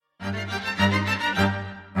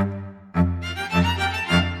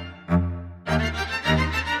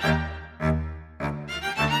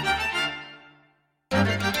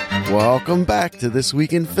Welcome back to This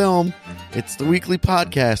Week in Film. It's the weekly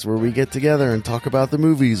podcast where we get together and talk about the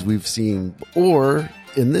movies we've seen, or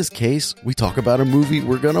in this case, we talk about a movie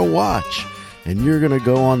we're going to watch, and you're going to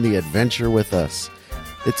go on the adventure with us.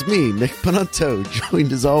 It's me, Nick Panunto,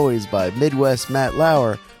 joined as always by Midwest Matt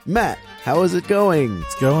Lauer. Matt, how is it going?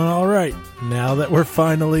 It's going all right, now that we're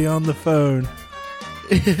finally on the phone.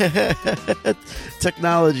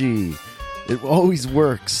 Technology. It always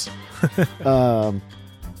works.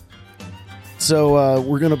 So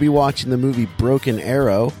we're going to be watching the movie Broken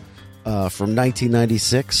Arrow from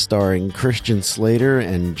 1996, starring Christian Slater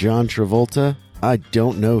and John Travolta. I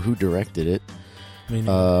don't know who directed it,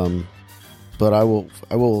 but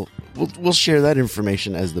we'll share that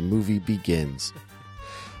information as the movie begins.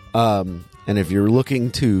 And if you're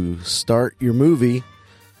looking to start your movie,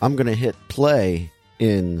 I'm going to hit play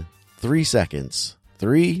in 3 seconds.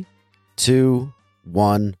 3, 2,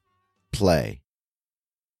 1, play.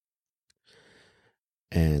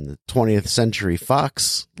 And the 20th Century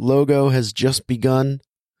Fox logo has just begun.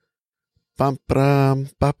 Seeing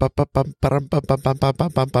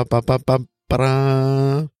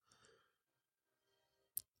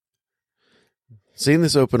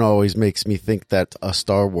this open always makes me think that a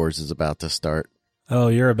Star Wars is about to start. Oh,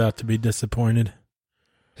 you're about to be disappointed.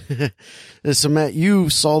 So, Matt, you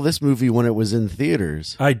saw this movie when it was in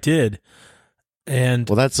theaters. I did. And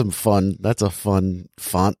well, that's some fun. That's a fun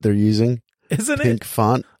font they're using. Isn't Pink it?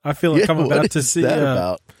 font. I feel like I'm about to see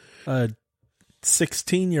about? A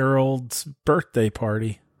 16-year-old's birthday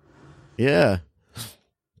party. Yeah.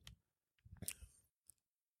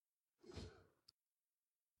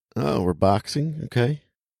 Oh, we're boxing. Okay.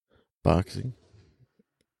 Boxing.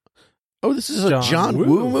 Oh, this is a John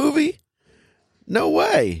Woo movie? No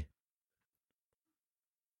way.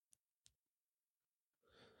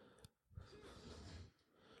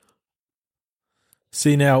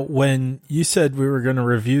 See, now, when you said we were going to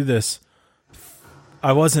review this,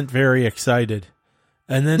 I wasn't very excited.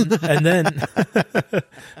 And then,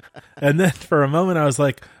 and then for a moment I was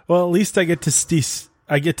like, well, at least I get to see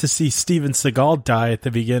Steven Seagal die at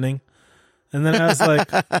the beginning. And then I was like,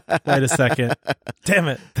 wait a second. Damn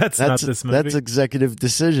it. That's not this movie. That's executive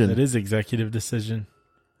decision. It is executive decision.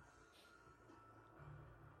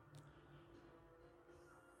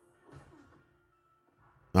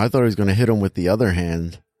 I thought he was going to hit him with the other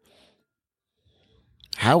hand.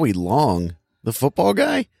 Howie Long, the football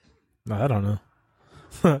guy? I don't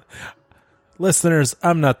know. Listeners,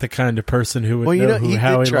 I'm not the kind of person who would know who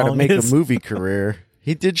Howie Long is. He did try to make a movie career.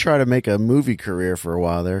 He did try to make a movie career for a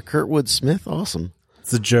while there. Kurtwood Smith, awesome.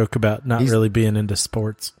 It's a joke about not really being into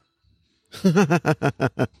sports.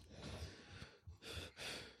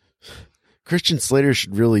 Christian Slater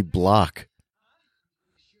should really block.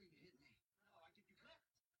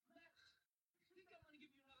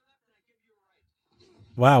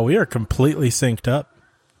 Wow, we are completely synced up.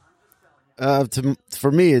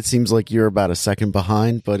 For me, it seems like you're about a second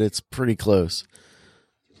behind, but it's pretty close.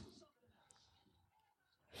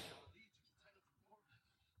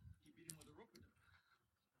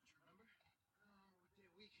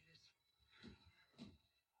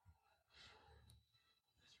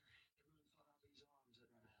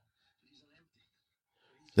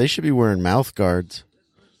 They should be wearing mouth guards.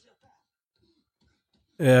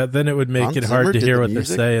 Yeah, then it would make it hard to hear what they're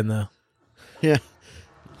saying, though. Yeah.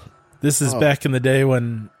 This is back in the day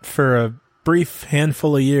when, for a brief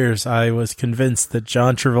handful of years, I was convinced that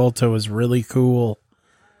John Travolta was really cool.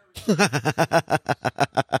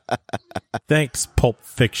 Thanks, Pulp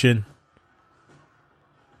Fiction.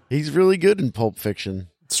 He's really good in Pulp Fiction.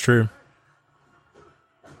 It's true.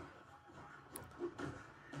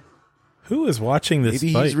 Who is watching this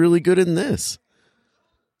Maybe fight? He's really good in this.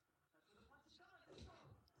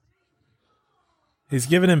 He's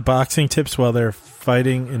giving him boxing tips while they're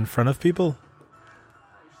fighting in front of people?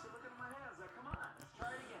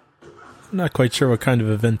 I'm not quite sure what kind of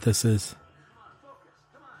event this is.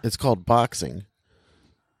 It's called boxing.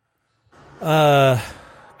 I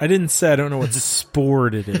didn't say I don't know what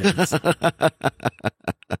sport it is.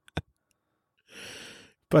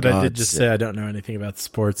 But I did just say I don't know anything about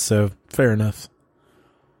sports, so fair enough.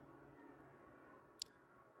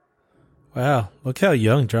 Wow, look how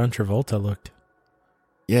young John Travolta looked.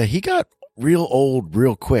 Yeah, he got real old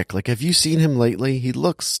real quick. Like, have you seen him lately? He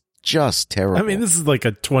looks just terrible. I mean, this is like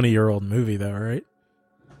a 20-year-old movie, though, right?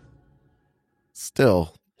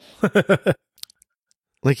 Still.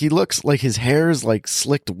 Like, he looks like his hair is, like,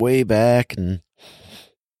 slicked way back, and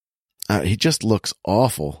he just looks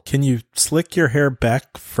awful. Can you slick your hair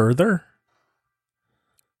back further?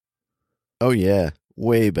 Oh, yeah.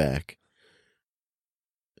 Way back.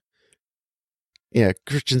 Yeah,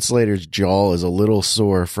 Christian Slater's jaw is a little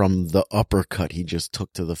sore from the uppercut he just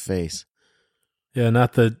took to the face. Yeah,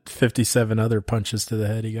 not the 57 other punches to the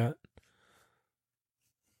head he got.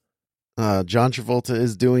 John Travolta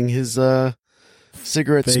is doing his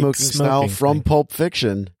cigarette smoking style from Pulp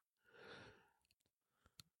Fiction.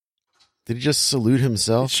 Did he just salute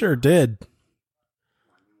himself? He sure did.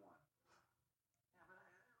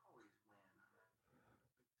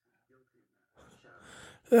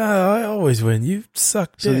 I always win. You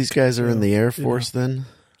suck dick. So these guys are in the Air Force then?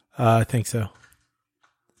 I think so.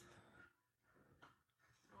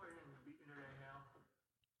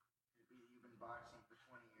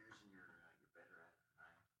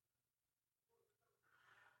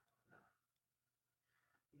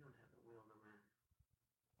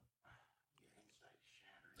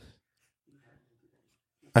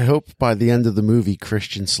 I hope by the end of the movie,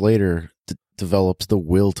 Christian Slater develops the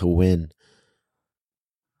will to win.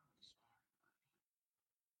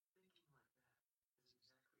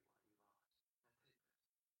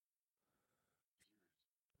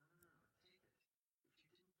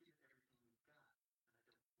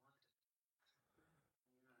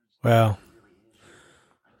 Wow.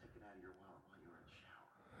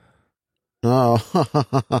 Oh,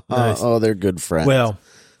 nice. Oh, they're good friends. Well,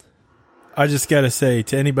 I just got to say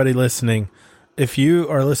to anybody listening, if you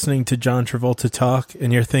are listening to John Travolta talk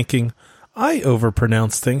and you're thinking, I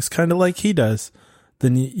overpronounce things kind of like he does,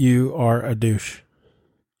 then you are a douche.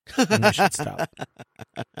 And you should stop.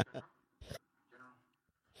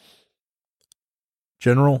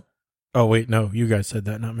 General? Oh, wait, no, you guys said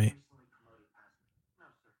that, not me.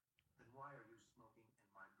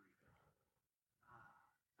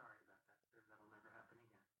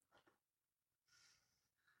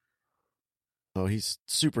 Oh, he's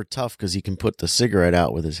super tough because he can put the cigarette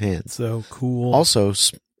out with his hands. So cool. Also,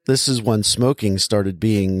 this is when smoking started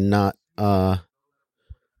being not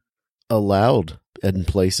allowed in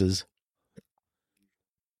places.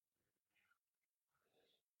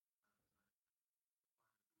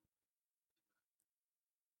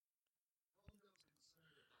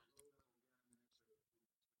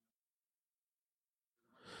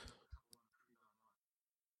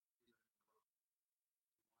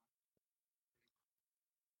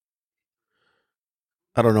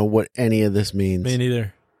 I don't know what any of this means. Me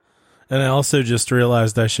neither. And I also just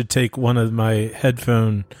realized I should take one of my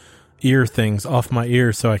headphone ear things off my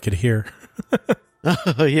ear so I could hear.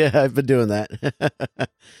 Oh, yeah, I've been doing that.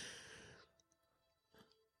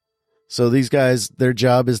 So these guys, their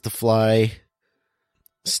job is to fly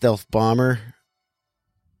stealth bomber.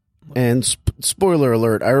 And spoiler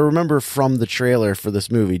alert, I remember from the trailer for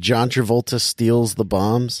this movie, John Travolta steals the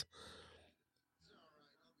bombs.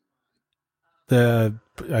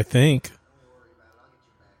 I think.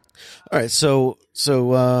 All right, so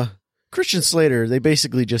Christian Slater, they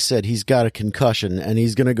basically just said he's got a concussion and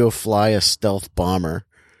he's going to go fly a stealth bomber.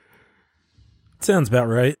 Sounds about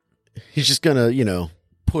right. He's just going to,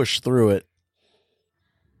 push through it.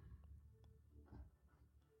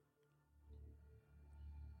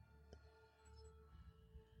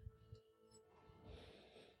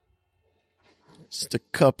 Just a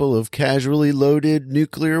couple of casually loaded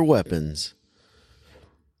nuclear weapons.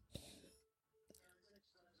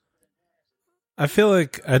 I feel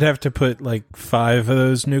like I'd have to put 5 of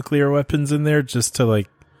those nuclear weapons in there just to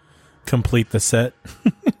complete the set.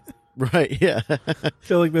 Right, yeah. I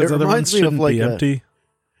feel like those other ones shouldn't be empty.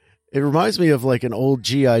 It reminds me of an old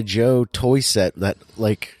G.I. Joe toy set that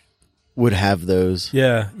would have those.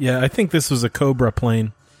 Yeah. I think this was a Cobra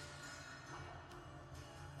plane.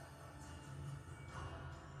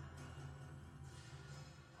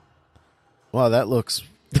 Wow, that looks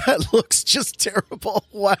just terrible.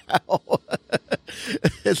 Wow.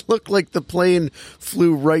 It looked like the plane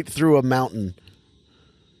flew right through a mountain.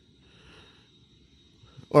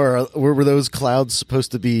 Or were those clouds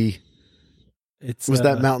supposed to be... Was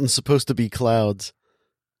that mountain supposed to be clouds?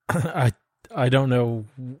 I don't know.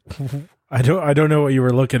 I don't know what you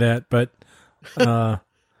were looking at, but I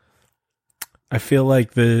feel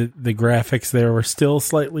like the graphics there were still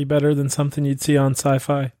slightly better than something you'd see on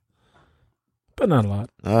Sci-Fi. But not a lot.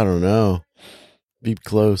 I don't know. Be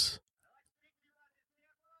close.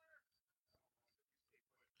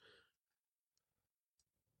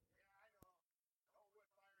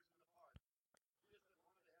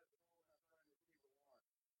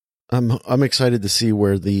 I'm excited to see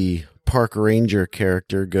where the park ranger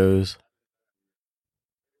character goes.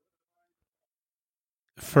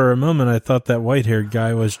 For a moment, I thought that white-haired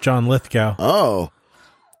guy was John Lithgow. Oh.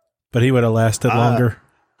 But he would have lasted longer.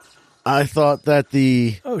 I thought that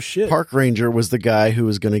the park ranger was the guy who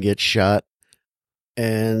was going to get shot,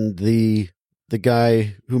 and the the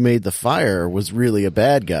guy who made the fire was really a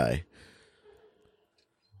bad guy.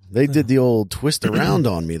 They did the old twist around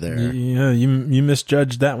on me there. Yeah, you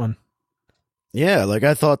misjudged that one. Yeah, like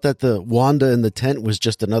I thought that the Wanda in the tent was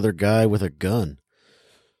just another guy with a gun.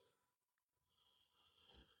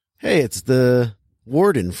 Hey, it's the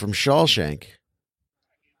warden from Shawshank.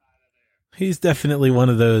 He's definitely one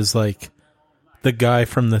of those, like, the guy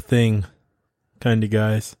from The Thing kind of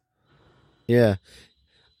guys. Yeah.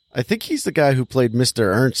 I think he's the guy who played Mr.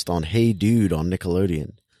 Ernst on Hey Dude on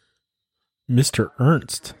Nickelodeon. Mr.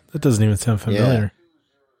 Ernst? That doesn't even sound familiar. Yeah.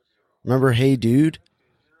 Remember Hey Dude?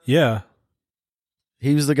 Yeah.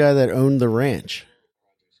 He was the guy that owned the ranch.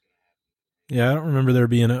 Yeah, I don't remember there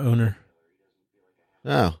being an owner.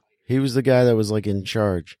 Oh, he was the guy that was like in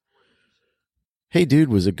charge. Hey Dude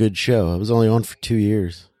was a good show. I was only on for 2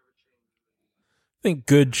 years. I think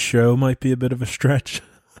good show might be a bit of a stretch.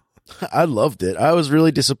 I loved it. I was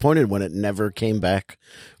really disappointed when it never came back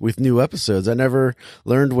with new episodes. I never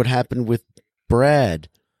learned what happened with Brad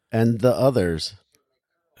and the others.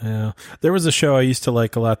 Yeah. There was a show I used to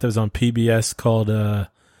like a lot that was on PBS called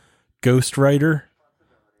Ghost Rider.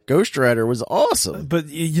 Ghost Rider was awesome. But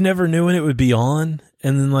you never knew when it would be on.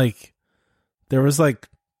 And then, like, there was like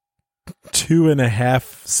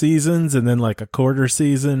 2.5 seasons and then like a quarter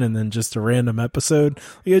season and then just a random episode.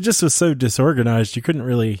 Like, it just was so disorganized. You couldn't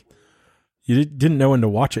really, you didn't know when to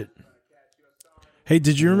watch it. Hey,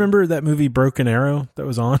 did you remember that movie Broken Arrow that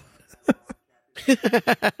was on?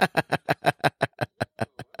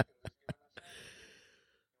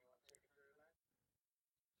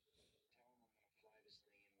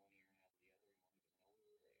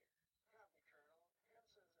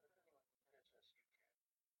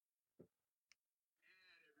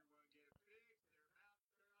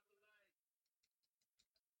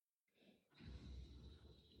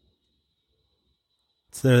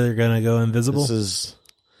 So they're gonna go invisible.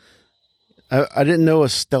 I didn't know a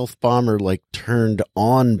stealth bomber like turned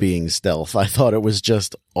on being stealth. I thought it was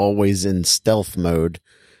just always in stealth mode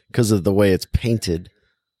because of the way it's painted.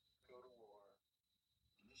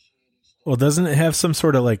 Well, doesn't it have some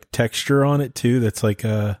sort of like texture on it too? That's like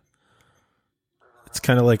it's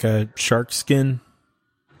kind of like a shark skin.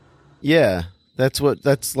 Yeah, that's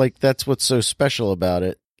what's so special about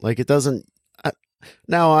it. Like it doesn't.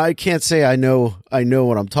 Now I can't say I know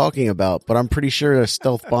what I'm talking about, but I'm pretty sure a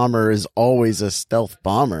stealth bomber is always a stealth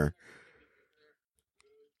bomber.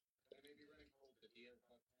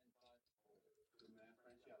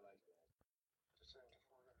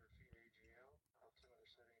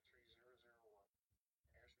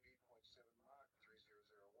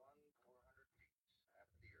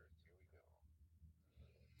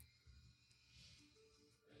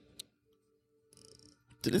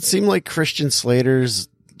 Did it seem like Christian Slater's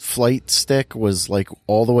flight stick was like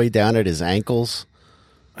all the way down at his ankles?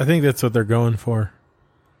 I think that's what they're going for.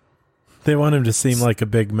 They want him to seem like a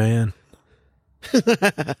big man.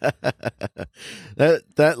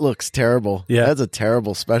 That looks terrible. Yeah. That's a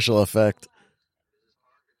terrible special effect.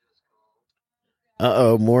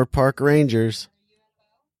 Uh-oh, more park rangers.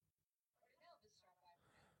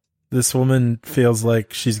 This woman feels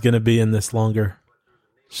like she's going to be in this longer.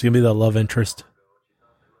 She's going to be the love interest.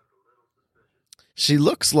 She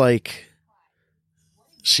looks like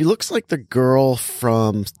the girl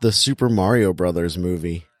from the Super Mario Brothers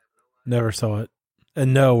movie. Never saw it.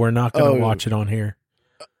 And no, we're not going to watch it on here.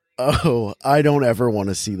 Oh, I don't ever want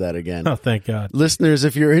to see that again. Oh, thank God. Listeners,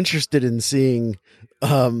 if you're interested in seeing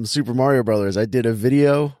Super Mario Brothers, I did a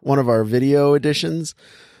video, one of our video editions,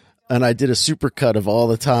 and I did a supercut of all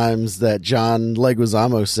the times that John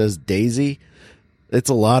Leguizamo says Daisy. It's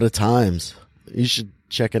a lot of times. You should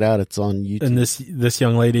check it out. It's on YouTube. And this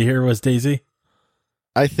young lady here was Daisy?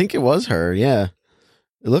 I think it was her, yeah.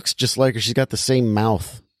 It looks just like her. She's got the same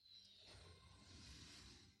mouth.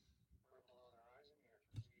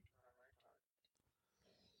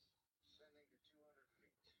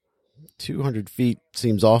 "200 feet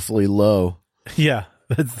seems awfully low." Yeah,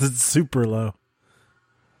 that's super low.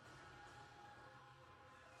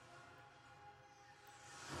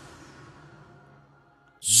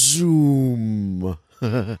 Zoom.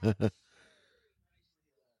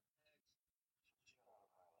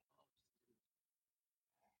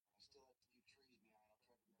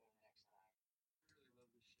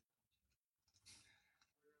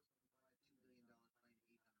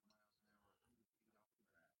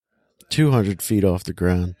 200 feet off the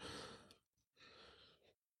ground.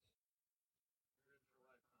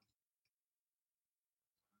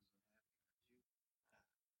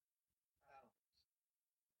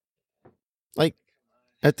 Like,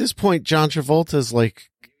 at this point, John Travolta's like,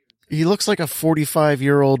 he looks like a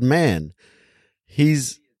 45-year-old man.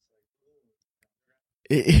 he's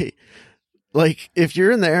like, if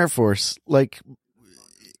you're in the Air Force, like,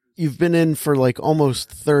 you've been in for like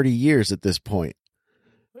almost 30 years at this point.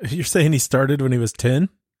 You're saying he started when he was 10?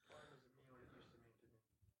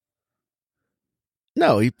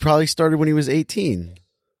 No, he probably started when he was 18.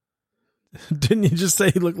 Didn't you just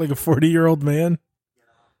say he looked like a 40-year-old man?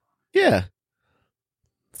 Yeah.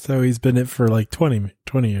 So he's been in it for like 20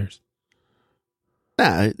 years.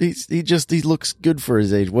 Nah, he looks good for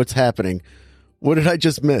his age. What's happening? What did I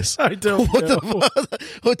just miss? I don't know.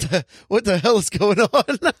 What the hell is going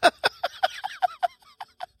on?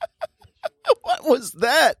 What was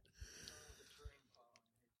that?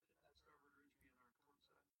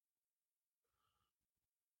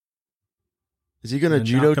 Is he going to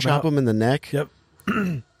judo chop him in the neck? Yep.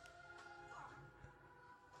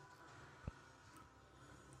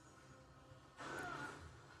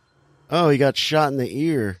 Oh, he got shot in the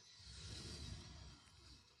ear.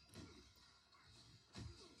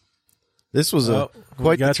 This was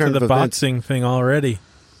quite the turn of events. Boxing thing already.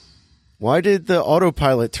 Why did the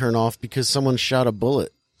autopilot turn off? Because someone shot a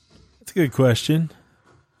bullet. That's a good question.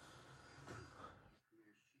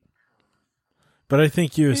 But I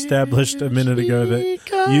think you established a minute ago that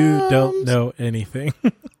you don't know anything.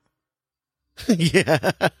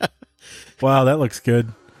 Yeah. Wow, that looks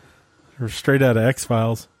good. We're straight out of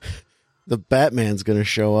X-Files. The Batman's going to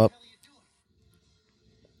show up.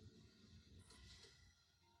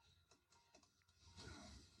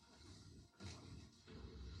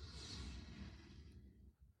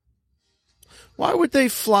 Why would they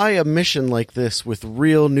fly a mission like this with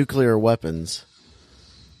real nuclear weapons?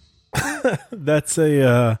 That's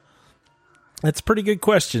a pretty good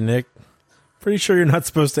question, Nick. Pretty sure you're not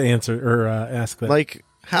supposed to answer or ask that. Like,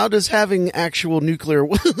 how does having actual nuclear...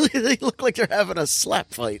 They look like they're having a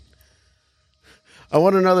slap fight. I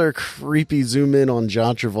want another creepy zoom in on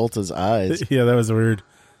John Travolta's eyes. Yeah, that was weird.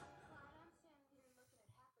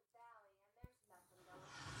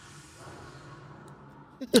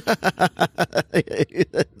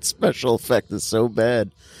 That special effect is so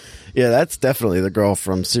bad. Yeah, that's definitely the girl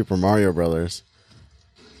from Super Mario Brothers.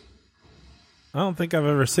 I don't think I've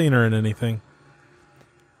ever seen her in anything.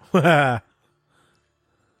 He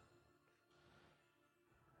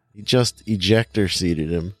just ejector seated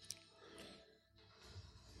him.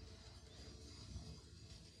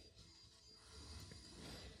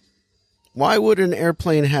 Why would an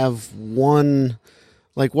airplane have one?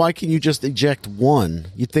 Like, why can you just eject one?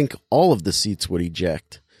 You'd think all of the seats would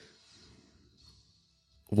eject.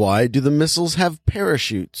 Why do the missiles have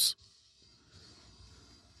parachutes?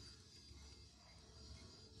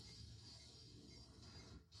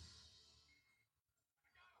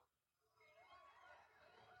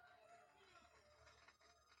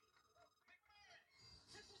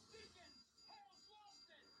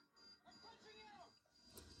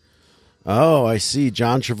 Oh, I see.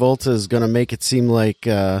 John Travolta is going to make it seem like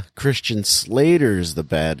Christian Slater's the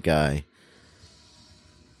bad guy.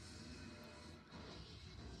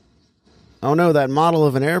 Oh no, that model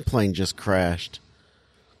of an airplane just crashed.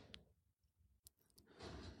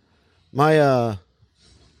 My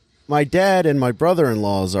dad and my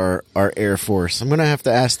brother-in-laws are Air Force. I'm going to have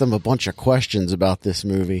to ask them a bunch of questions about this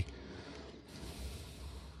movie.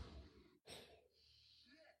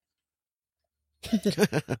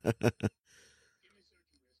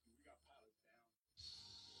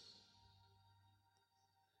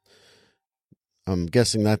 I'm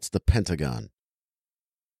guessing that's the Pentagon.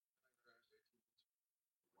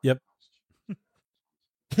 Yep.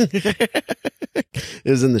 It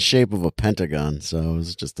was in the shape of a pentagon, so it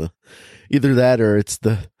was just either that or it's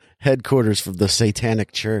the headquarters for the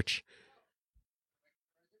Satanic Church.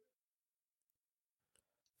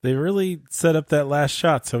 They really set up that last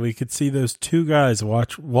shot so we could see those two guys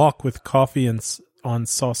walk with coffee on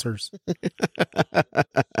saucers.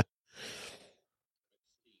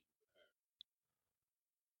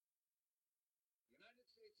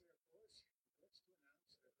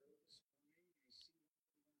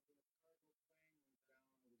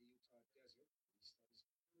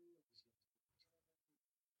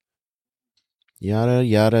 Yada,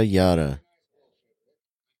 yada, yada.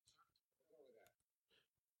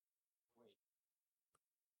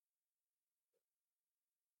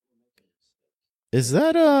 Is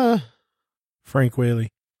that Frank Whaley?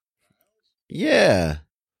 Yeah.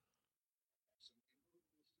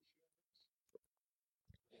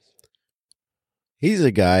 He's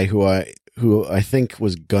a guy who I think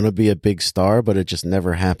was gonna be a big star, but it just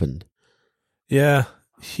never happened. Yeah,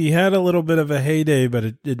 he had a little bit of a heyday, but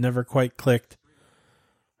it never quite clicked.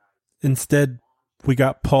 Instead, we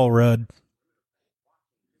got Paul Rudd.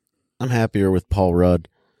 I'm happier with Paul Rudd.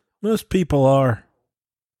 Most people are.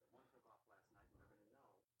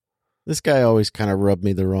 This guy always kind of rubbed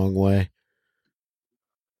me the wrong way.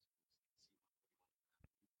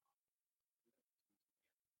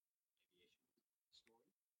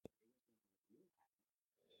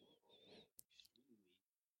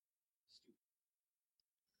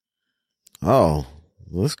 Oh,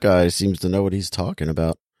 this guy seems to know what he's talking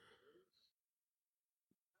about.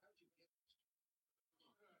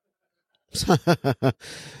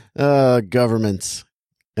 Governments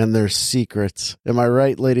and their secrets. Am I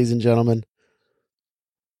right, ladies and gentlemen?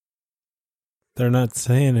 They're not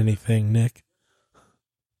saying anything, Nick.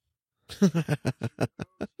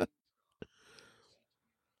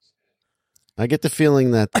 I get the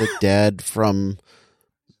feeling that the dad from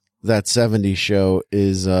that 70s show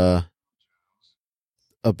is a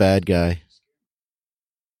bad guy.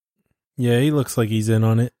 Yeah, he looks like he's in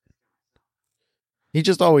on it. He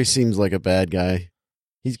just always seems like a bad guy.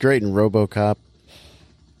 He's great in RoboCop.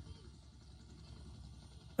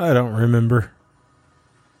 I don't remember.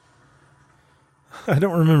 I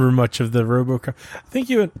don't remember much of the RoboCop. I think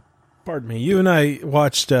you and I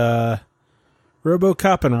watched RoboCop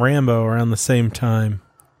and Rambo around the same time.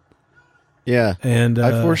 Yeah. And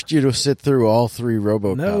I forced you to sit through all three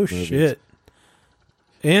RoboCop movies. No shit.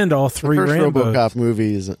 And all three The first Rambos. RoboCop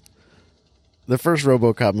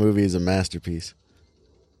movie is a masterpiece.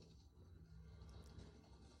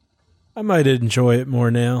 I might enjoy it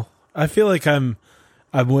more now. I feel like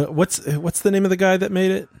what's the name of the guy that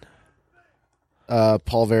made it?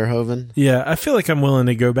 Paul Verhoeven. Yeah, I feel like I'm willing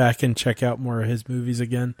to go back and check out more of his movies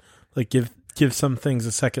again. Like give some things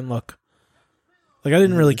a second look. Like I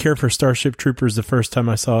didn't really care for Starship Troopers the first time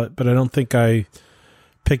I saw it, but I don't think I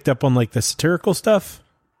picked up on like the satirical stuff.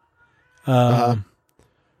 I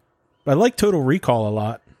like Total Recall a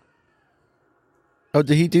lot. Oh,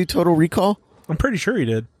 did he do Total Recall? I'm pretty sure he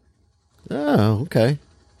did. Oh, okay.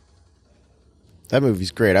 That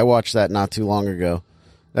movie's great. I watched that not too long ago.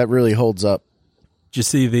 That really holds up. Did you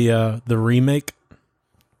see the remake?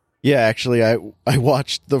 Yeah, actually, I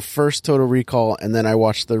watched the first Total Recall, and then I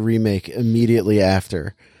watched the remake immediately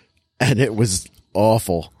after, and it was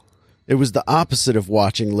awful. It was the opposite of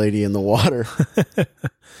watching Lady in the Water.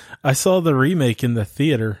 I saw the remake in the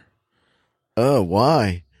theater. Oh,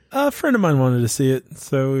 why? A friend of mine wanted to see it,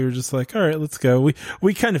 so we were just like, all right, let's go.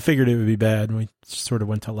 We kind of figured it would be bad, and we just sort of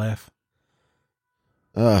went to laugh.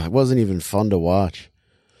 It wasn't even fun to watch.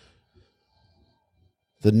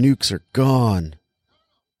 The nukes are gone.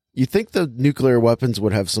 You think the nuclear weapons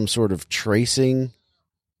would have some sort of tracing?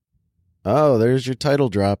 Oh, there's your title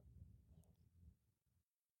drop.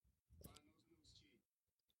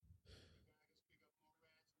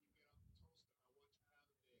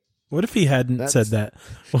 What if he hadn't said that?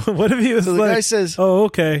 What if he was so the like, guy says, "Oh,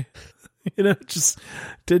 okay," just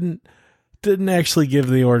didn't actually give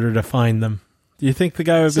the order to find them? Do you think the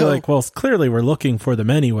guy would be like, "Well, clearly we're looking for them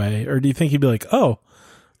anyway," or do you think he'd be like, "Oh,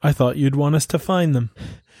 I thought you'd want us to find them"?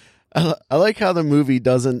 I like how the movie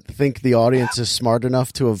doesn't think the audience is smart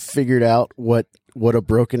enough to have figured out what a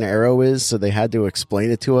broken arrow is, so they had to explain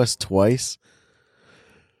it to us twice.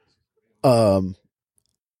 Also,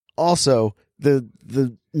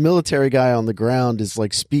 the military guy on the ground is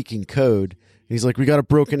like speaking code. He's like, "We got a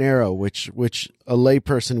broken arrow," which a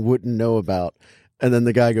layperson wouldn't know about. And then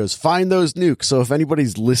the guy goes, "Find those nukes." So if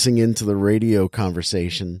anybody's listening into the radio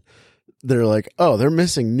conversation, they're like, "Oh, they're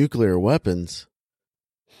missing nuclear weapons."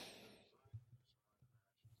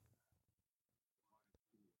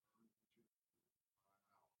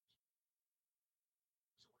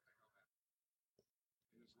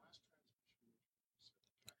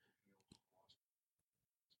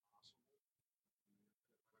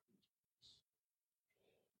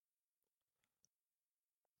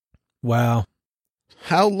 Wow.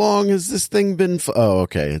 How long has this thing been? Oh,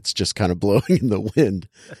 okay. It's just kind of blowing in the wind.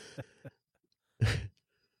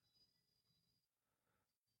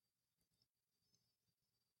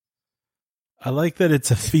 I like that it's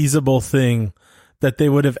a feasible thing that they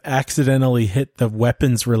would have accidentally hit the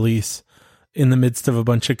weapons release in the midst of a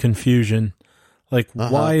bunch of confusion. Like,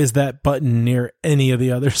 why is that button near any of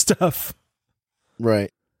the other stuff?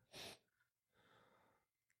 Right.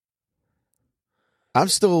 I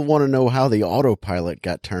still want to know how the autopilot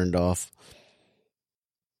got turned off.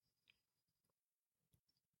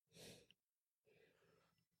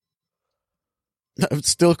 I'm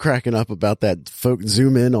still cracking up about that.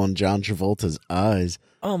 Zoom in on John Travolta's eyes.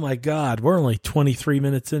 Oh my God. We're only 23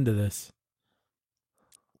 minutes into this.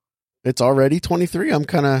 It's already 23. I'm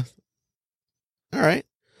kind of, all right.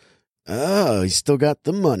 Oh, he's still got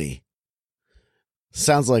the money.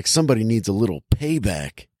 Sounds like somebody needs a little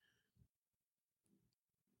payback.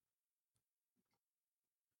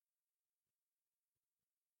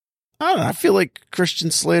 I don't know. I feel like Christian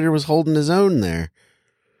Slater was holding his own there.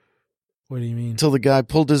 What do you mean? Until the guy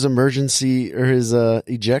pulled his emergency or his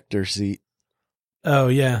ejector seat. Oh,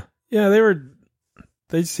 yeah. Yeah,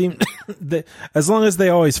 they seem, as long as they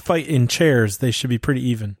always fight in chairs, they should be pretty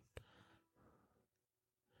even.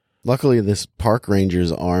 Luckily, this park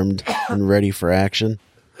ranger's armed and ready for action.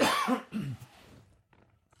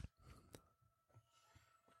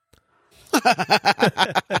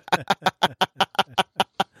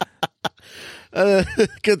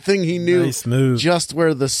 Good thing he knew nice move. Just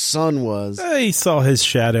where the sun was. He saw his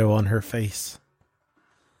shadow on her face.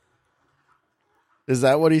 Is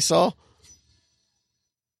that what he saw?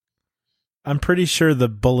 I'm pretty sure the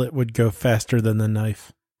bullet would go faster than the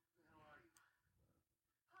knife.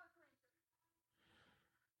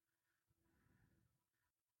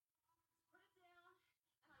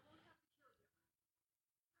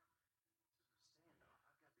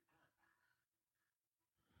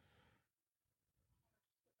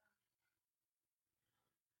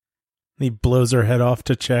 He blows her head off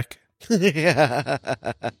to check. Yeah.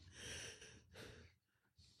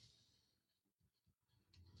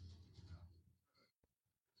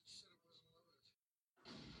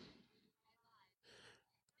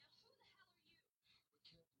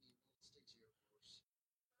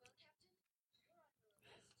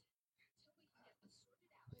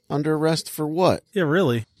 Under arrest for what? Yeah,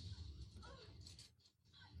 really.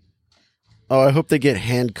 Oh, I hope they get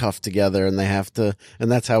handcuffed together and they have to,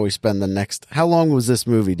 and that's how we spend the next. How long was this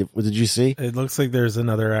movie? Did you see? It looks like there's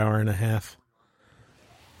another hour and a half.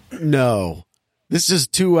 No. This is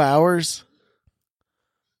 2 hours?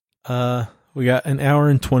 We got an hour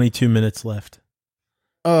and 22 minutes left.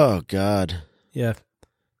 Oh, God. Yeah.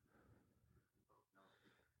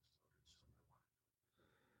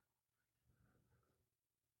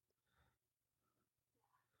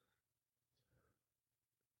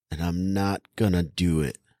 And I'm not gonna do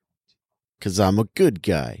it. 'Cause I'm a good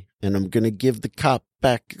guy. And I'm gonna give the cop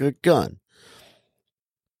back the gun.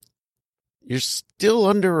 You're still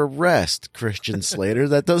under arrest, Christian Slater.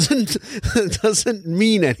 That doesn't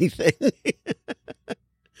mean anything.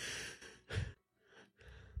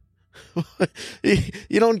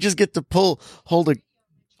 You don't just get to hold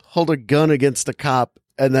a gun against a cop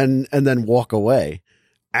and then walk away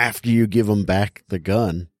after you give him back the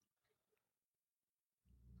gun.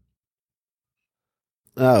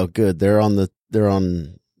 Oh, good. They're on the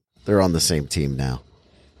same team now.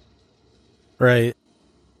 Right.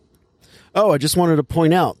 Oh, I just wanted to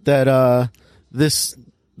point out that this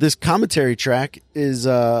commentary track is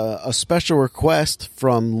a special request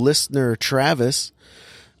from listener Travis.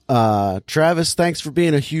 Travis, thanks for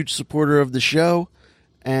being a huge supporter of the show,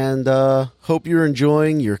 and hope you're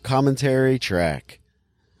enjoying your commentary track.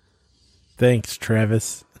 Thanks,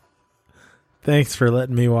 Travis. Thanks for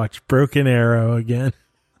letting me watch Broken Arrow again.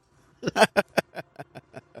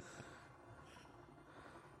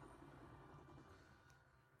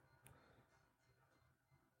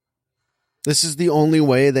 This is the only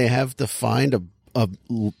way they have to find a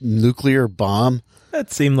nuclear bomb.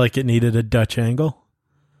 That seemed like it needed a Dutch angle.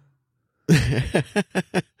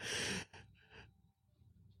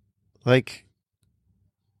 Like,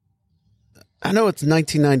 I know it's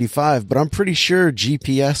 1995, but I'm pretty sure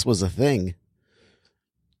GPS was a thing.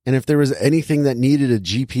 And if there was anything that needed a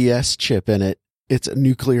GPS chip in it, it's a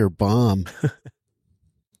nuclear bomb.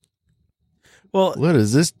 Well, what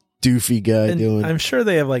is this doofy guy doing? I'm sure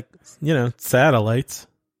they have satellites.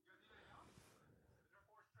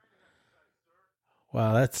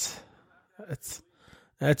 Wow, that's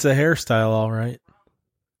a hairstyle, all right.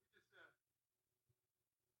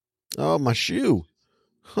 Oh, my shoe.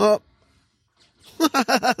 Oh.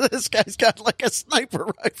 This guy's got like a sniper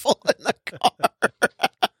rifle in the car.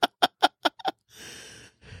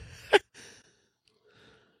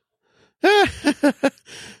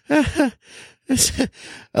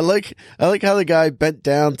 I like how the guy bent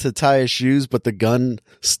down to tie his shoes, but the gun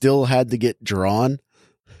still had to get drawn.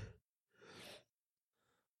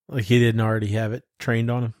 Like he didn't already have it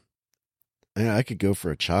trained on him. Yeah, I could go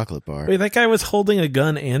for a chocolate bar. Wait, that guy was holding a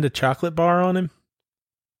gun and a chocolate bar on him?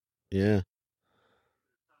 Yeah.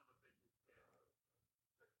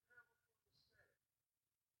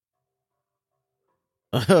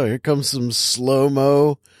 Oh, here comes some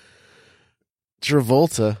slow-mo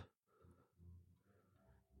Travolta.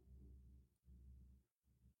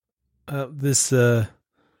 This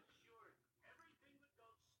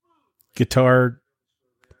guitar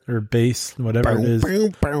or bass, whatever it is,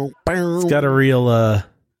 it's got a real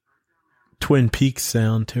Twin Peaks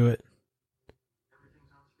sound to it.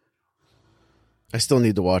 I still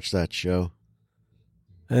need to watch that show.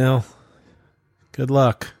 Well, good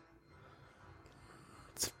luck.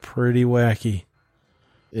 pretty wacky.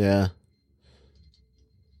 Yeah.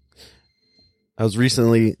 I was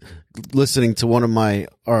recently listening to one of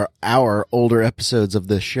our older episodes of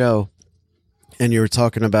this show, and you were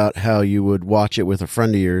talking about how you would watch it with a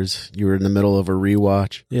friend of yours. You were in the middle of a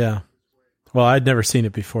rewatch. Yeah. Well, I'd never seen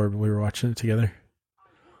it before, but we were watching it together.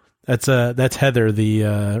 That's Heather,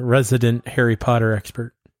 the resident Harry Potter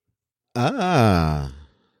expert. Ah.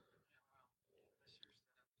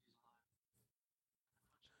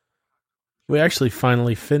 We actually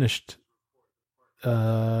finally finished,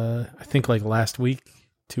 I think like last week,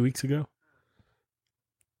 2 weeks ago.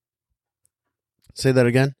 Say that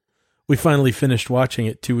again? We finally finished watching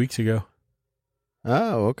it 2 weeks ago.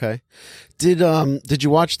 Oh, okay. Did you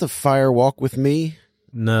watch The Fire Walk with Me?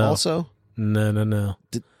 No. Also? No.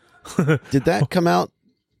 Did that come out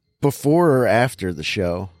before or after the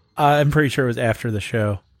show? I'm pretty sure it was after the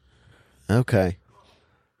show. Okay.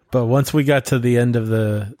 But once we got to the end of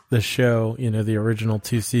the show, the original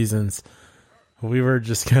 2 seasons, we were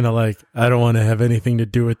just kind of like, I don't want to have anything to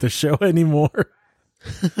do with the show anymore.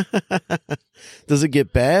 Does it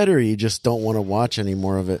get bad, or you just don't want to watch any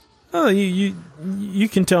more of it? Oh, you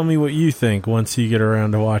can tell me what you think once you get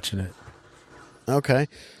around to watching it. Okay.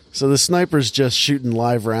 So the sniper's just shooting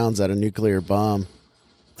live rounds at a nuclear bomb.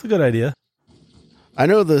 It's a good idea. I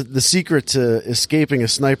know the secret to escaping a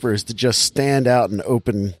sniper is to just stand out in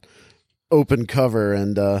open cover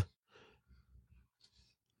and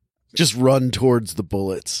just run towards the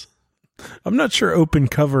bullets. I'm not sure open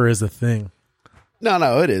cover is a thing.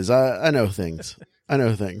 No, it is. I know things. I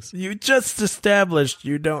know things. You just established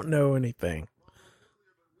you don't know anything.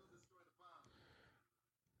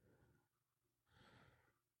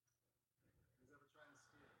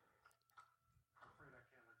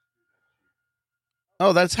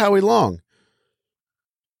 Oh, that's Howie Long.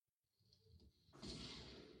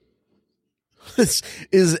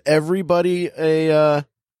 Is everybody a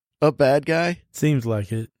bad guy? Seems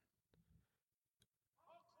like it.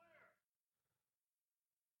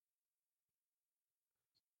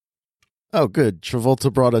 Oh, good.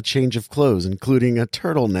 Travolta brought a change of clothes, including a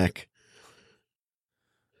turtleneck.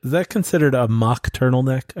 Is that considered a mock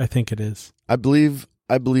turtleneck? I think it is. I believe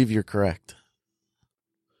you're correct.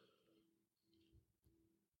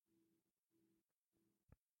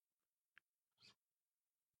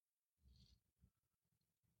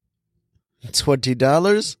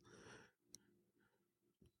 $20?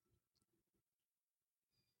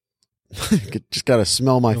 Just gotta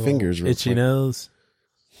smell my fingers real itchy quick. Nose.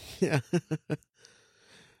 Yeah.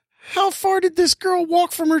 How far did this girl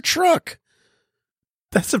walk from her truck?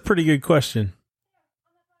 That's a pretty good question.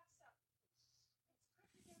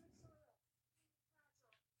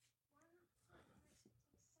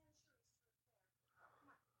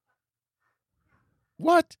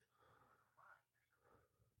 What?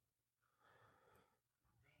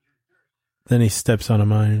 Then he steps on a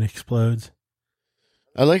mine and explodes.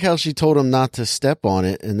 I like how she told him not to step on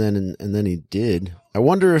it, and then he did. I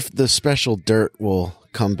wonder if the special dirt will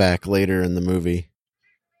come back later in the movie.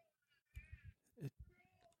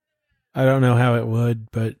 I don't know how it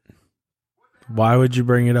would, but why would you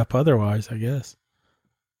bring it up otherwise, I guess?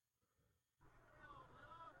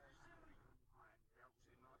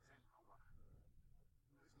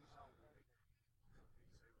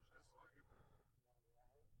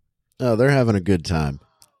 Oh, they're having a good time.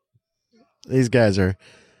 These guys are...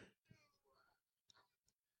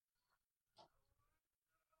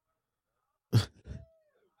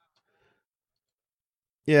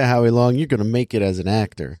 Yeah, Howie Long, you're going to make it as an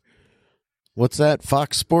actor. What's that?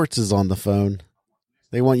 Fox Sports is on the phone.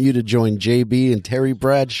 They want you to join JB and Terry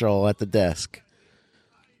Bradshaw at the desk.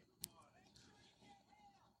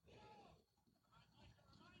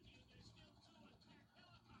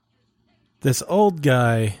 This old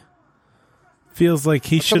guy feels like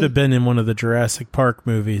he should have been in one of the Jurassic Park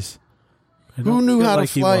movies. Who knew how to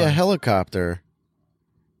fly a helicopter?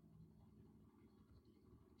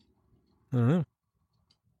 I don't know.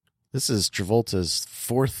 This is Travolta's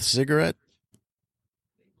 4th cigarette.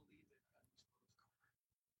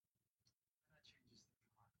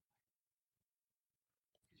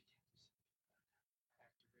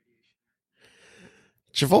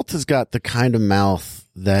 Travolta's got the kind of mouth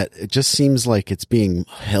that it just seems like it's being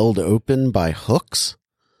held open by hooks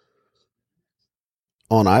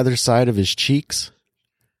on either side of his cheeks.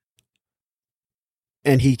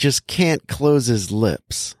 And he just can't close his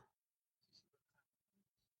lips.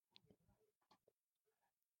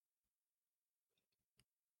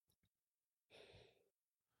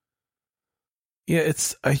 Yeah,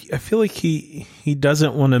 I feel like he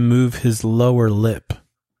doesn't want to move his lower lip.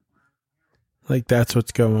 Like that's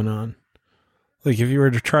what's going on. Like if you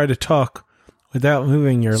were to try to talk without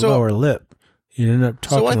moving your lower lip, you'd end up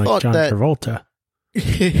talking like John Travolta.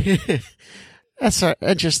 That's an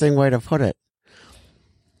interesting way to put it.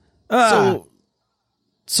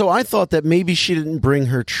 So I thought that maybe she didn't bring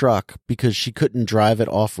her truck because she couldn't drive it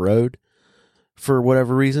off-road for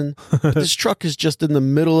whatever reason. This truck is just in the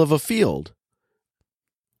middle of a field.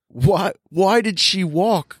 Why did she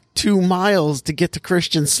walk 2 miles to get to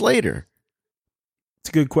Christian Slater? It's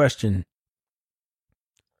a good question.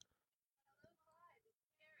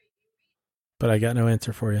 But I got no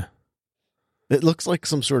answer for you. It looks like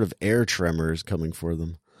some sort of air tremor is coming for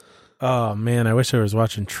them. Oh, man, I wish I was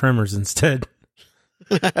watching Tremors instead.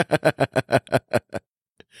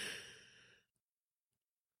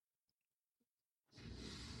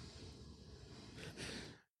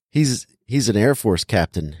 He's an Air Force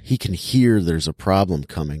captain. He can hear there's a problem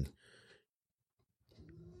coming.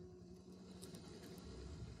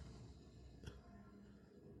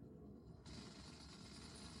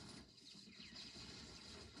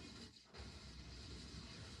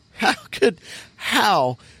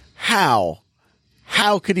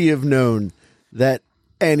 How could he have known that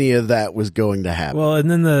any of that was going to happen? Well,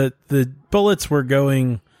 and then the bullets were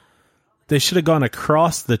going, they should have gone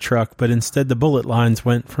across the truck, but instead the bullet lines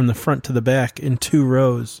went from the front to the back in 2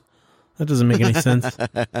 rows. That doesn't make any sense.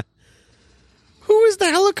 Who is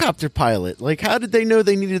the helicopter pilot? Like, how did they know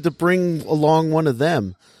they needed to bring along one of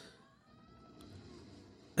them?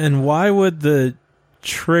 And why would the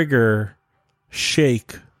trigger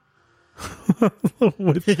shake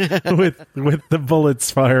with the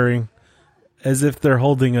bullets firing as if they're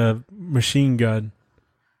holding a machine gun?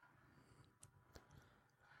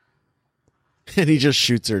 And he just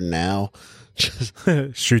shoots her now.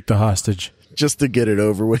 Shoot the hostage. Just to get it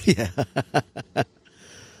over with. Yeah.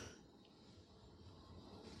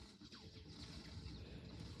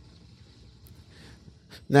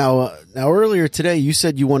 Now, earlier today, you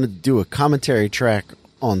said you wanted to do a commentary track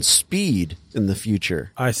on Speed in the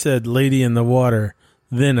future. I said Lady in the Water,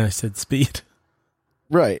 then I said Speed.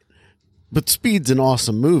 Right. But Speed's an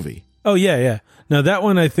awesome movie. Oh, yeah. No, that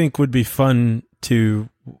one I think would be fun to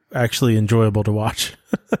actually enjoyable to watch.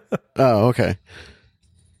 Oh, okay.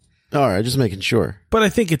 All right, just making sure. But I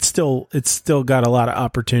think it's still got a lot of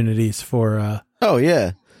opportunities for oh,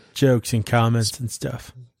 yeah, jokes and comments and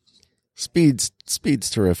stuff. Speed's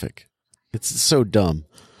terrific. It's so dumb.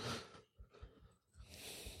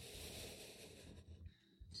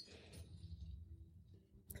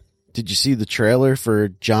 Did you see the trailer for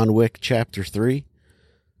John Wick Chapter 3?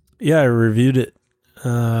 Yeah, I reviewed it.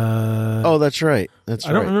 Oh, that's right. I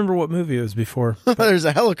don't remember what movie it was before. There's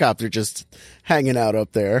a helicopter just hanging out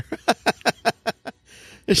up there.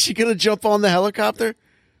 Is she going to jump on the helicopter?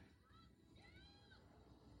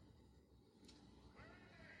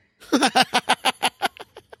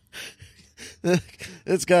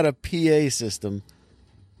 It's got a PA system.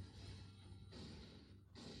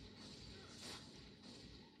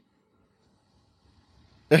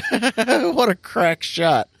 What a crack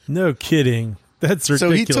shot. No kidding. That's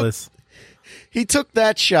ridiculous. So he took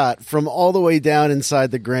that shot from all the way down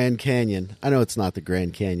inside the Grand Canyon. I know it's not the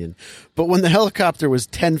Grand Canyon, but when the helicopter was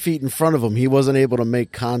 10 feet in front of him, he wasn't able to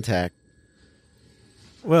make contact.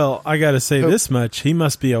 Well, I got to say this much. He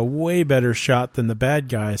must be a way better shot than the bad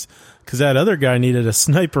guys, because that other guy needed a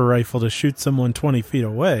sniper rifle to shoot someone 20 feet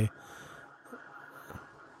away.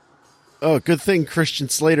 Oh, good thing Christian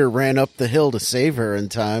Slater ran up the hill to save her in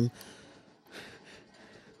time.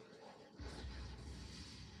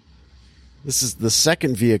 This is the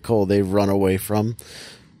second vehicle they've run away from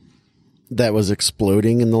that was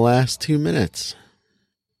exploding in the last 2 minutes.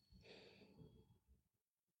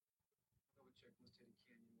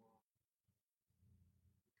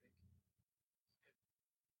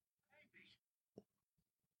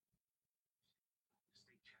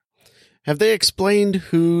 Have they explained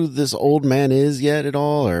who this old man is yet at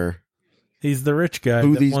all, or he's the rich guy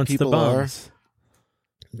who that wants the bombs?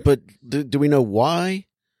 But do we know why?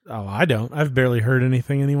 Oh, I don't. I've barely heard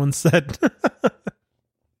anything anyone said.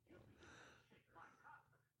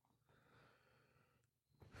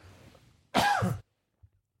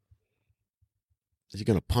 Is he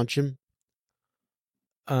going to punch him?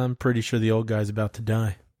 I'm pretty sure the old guy's about to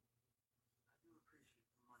die.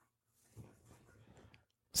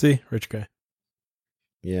 See? Rich guy.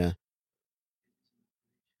 Yeah.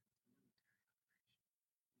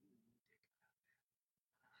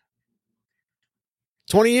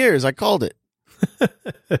 "20 years. I called it."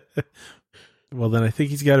 Well, then I think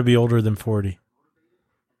he's got to be older than 40.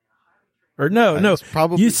 Or no.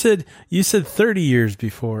 Probably. You said 30 years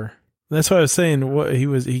before. That's what I was saying.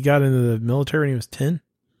 He got into the military when he was 10.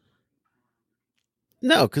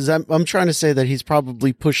 No, because I'm trying to say that he's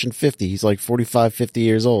probably pushing 50. He's like 45, 50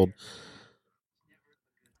 years old.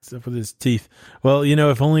 Except with his teeth. Well,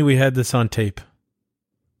 if only we had this on tape.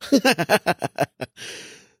 It's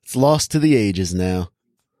lost to the ages now.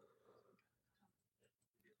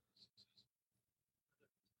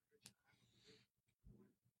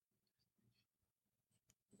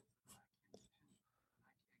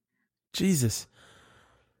 Jesus.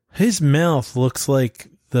 His mouth looks like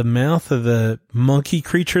the mouth of the monkey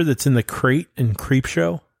creature that's in the crate in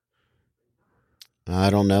Creepshow. I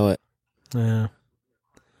don't know it. Yeah.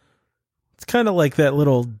 It's kind of like that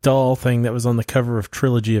little doll thing that was on the cover of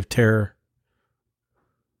Trilogy of Terror.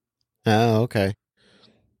 Oh, okay.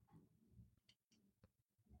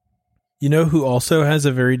 You know who also has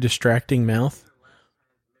a very distracting mouth?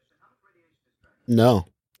 No.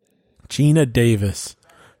 Geena Davis.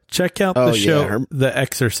 Check out the show, The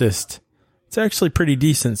Exorcist. It's actually pretty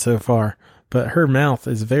decent so far, but her mouth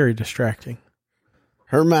is very distracting.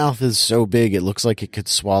 Her mouth is so big, it looks like it could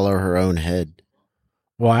swallow her own head.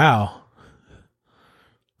 Wow.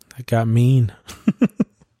 That got mean.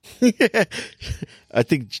 Yeah. I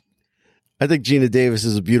think Geena Davis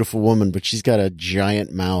is a beautiful woman, but she's got a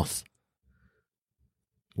giant mouth.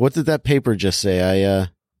 What did that paper just say? I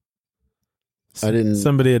didn't.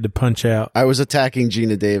 Somebody had to punch out. I was attacking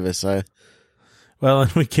Geena Davis. Well,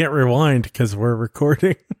 and we can't rewind because we're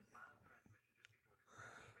recording.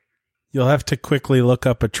 You'll have to quickly look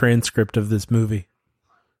up a transcript of this movie.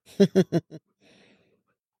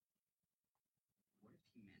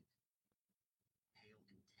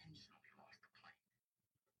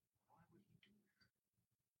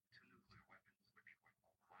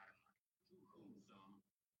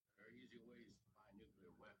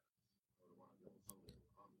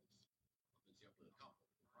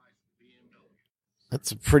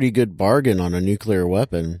 That's a pretty good bargain on a nuclear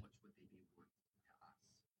weapon.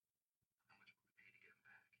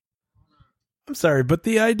 I'm sorry, but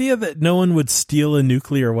the idea that no one would steal a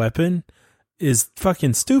nuclear weapon is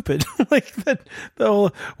fucking stupid. Like that,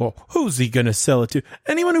 well, who's he going to sell it to?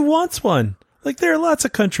 Anyone who wants one. Like there are lots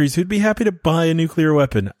of countries who'd be happy to buy a nuclear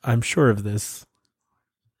weapon. I'm sure of this.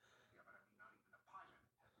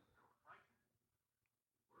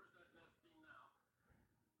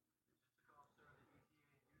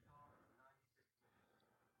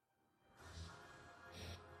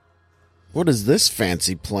 What is this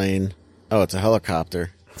fancy plane? Oh, it's a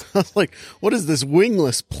helicopter. I was like, what is this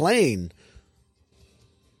wingless plane?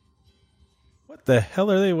 What the hell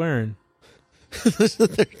are they wearing?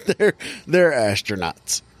 they're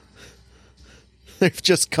astronauts. They've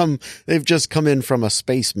just come in from a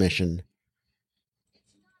space mission.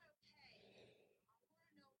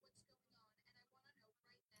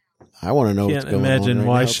 I want to know what's going on. Can't imagine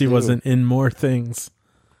why she wasn't in more things.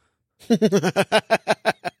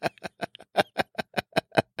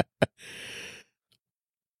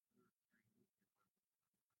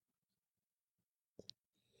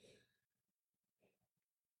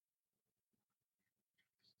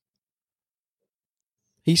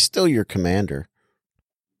 He's still your commander.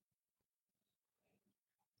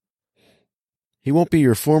 He won't be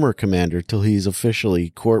your former commander till he's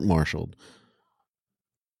officially court-martialed.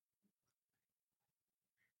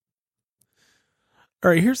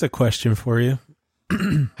 All right, here's a question for you.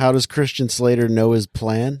 How does Christian Slater know his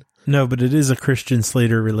plan? No, but it is a Christian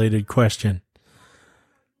Slater related question.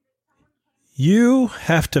 You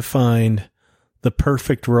have to find the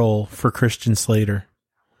perfect role for Christian Slater.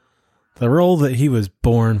 The role that he was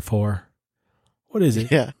born for. What is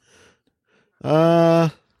it? Yeah.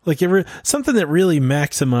 Like something that really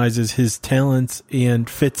maximizes his talents and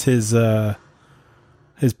fits his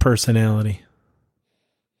personality.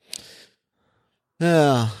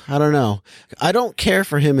 I don't know. I don't care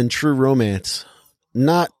for him in True Romance.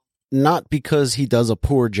 Not because he does a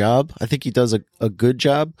poor job. I think he does a good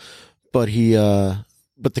job, but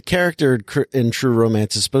the character in True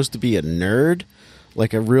Romance is supposed to be a nerd,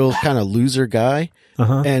 like a real kind of loser guy.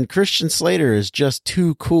 Uh-huh. And Christian Slater is just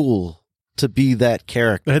too cool to be that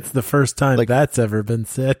character. That's the first time that's ever been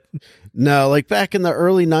said. No, like back in the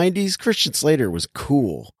early 90s, Christian Slater was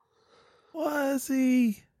cool. Was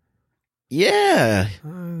he? Yeah,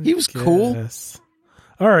 he was cool.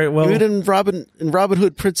 All right, well, good in Robin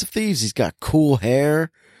Hood, Prince of Thieves. He's got cool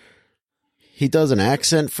hair. He does an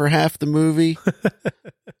accent for half the movie.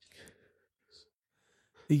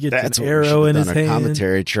 He gets an arrow in his hand.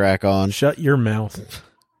 Commentary track on. Shut your mouth.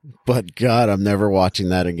 But God, I'm never watching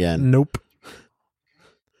that again. Nope.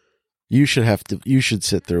 You should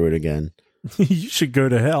sit through it again. You should go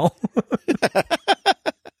to hell.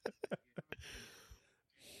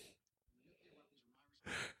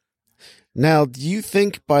 Now, do you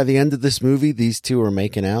think by the end of this movie, these two are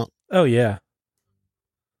making out? Oh, yeah.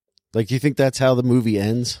 Like, do you think that's how the movie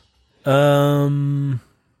ends?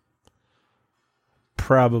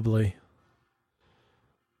 Probably.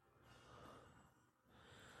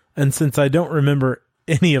 And since I don't remember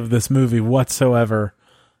any of this movie whatsoever,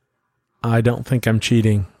 I don't think I'm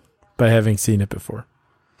cheating by having seen it before.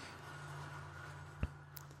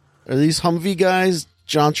 Are these Humvee guys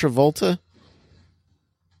John Travolta?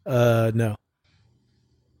 No.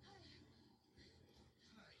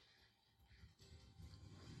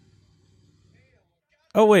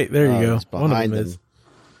 Oh, wait, there you go. One of them is.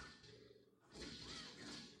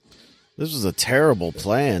 This was a terrible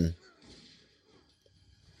plan.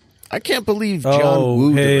 I can't believe John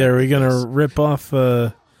Woo. Hey, are we going to rip off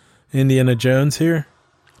Indiana Jones here?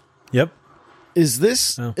 Yep. Is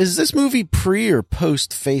this movie pre or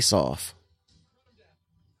post Face Off?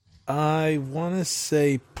 I want to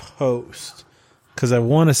say post, because I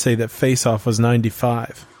want to say that Face Off was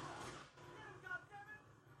 95.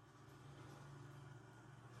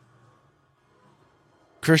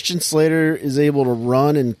 Christian Slater is able to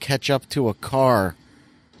run and catch up to a car.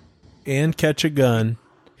 And catch a gun.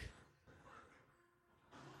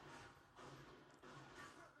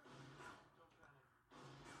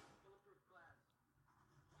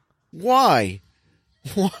 Why?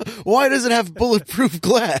 Why does it have bulletproof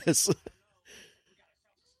glass?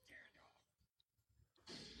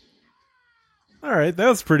 All right, that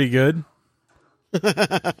was pretty good.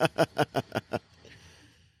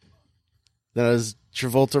 Does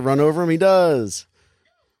Travolta run over him? He does.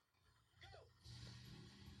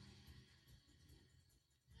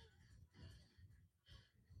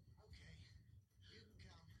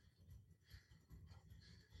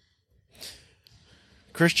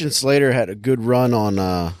 Christian Slater had a good run on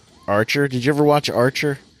Archer. Did you ever watch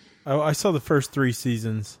Archer? Oh, I saw the first 3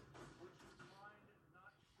 seasons.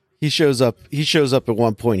 He shows up at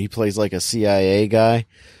one point. He plays like a CIA guy.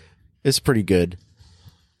 It's pretty good.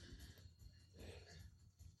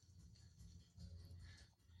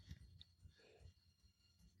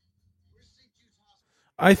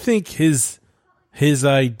 I think his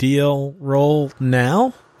ideal role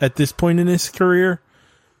now, at this point in his career,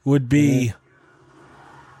 would be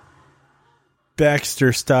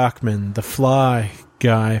Baxter Stockman, the Fly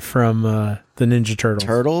guy from the Ninja Turtles.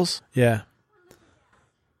 Turtles? Yeah.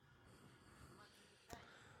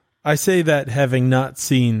 I say that having not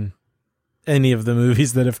seen any of the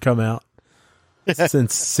movies that have come out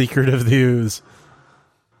since Secret of the Ooze.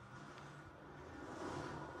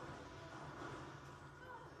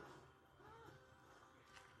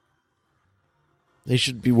 They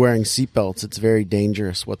should be wearing seatbelts. It's very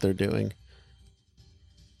dangerous what they're doing.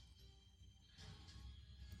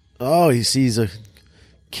 Oh, he sees a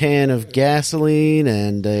can of gasoline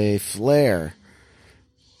and a flare.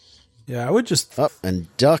 Yeah, I would just...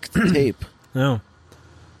 and duct tape. No.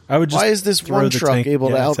 I would just... Why is this one truck able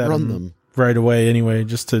to outrun them? Right away, anyway,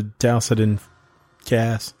 just to douse it in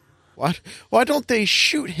gas. Why don't they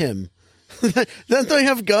shoot him? Don't they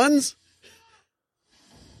have guns?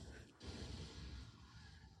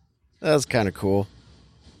 That was kind of cool.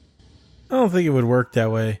 I don't think it would work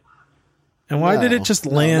that way. And why did it just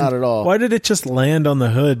land? No, not at all. Why did it just land on the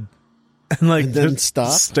hood and then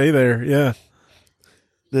stop? Stay there, yeah.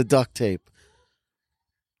 The duct tape.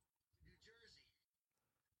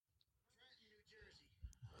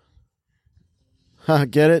 Huh,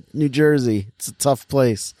 get it? New Jersey. It's a tough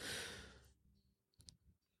place.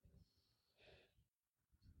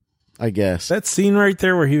 I guess. That scene right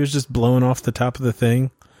there where he was just blowing off the top of the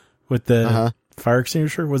thing with the fire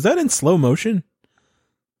extinguisher, was that in slow motion?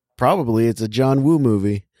 Probably. It's a John Woo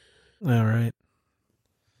movie. All right.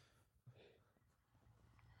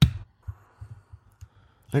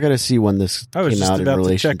 I got to see when this came out in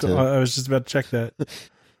relation to... I was just about to check that.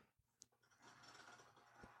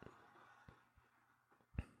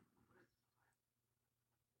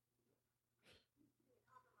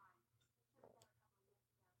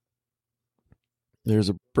 There's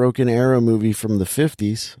a Broken Arrow movie from the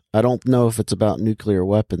 50s. I don't know if it's about nuclear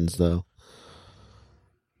weapons, though.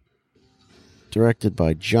 Directed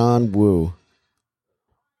by John Woo.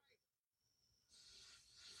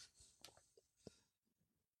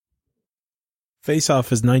 Face Off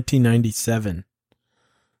is 1997.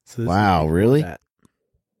 So wow, really?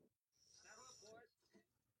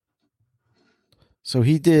 So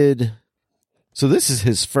he did... So this is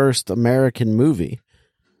his first American movie.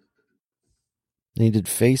 And he did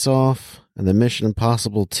Face Off, and then Mission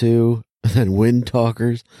Impossible 2, and then Wind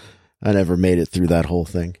Talkers. I never made it through that whole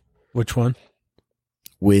thing. Which one?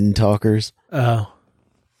 Wind Talkers. Oh.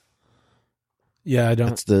 Yeah, I don't.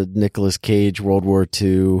 That's the Nicolas Cage World War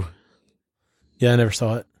II. Yeah, I never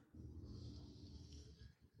saw it.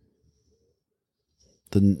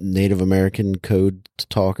 The Native American code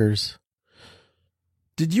talkers.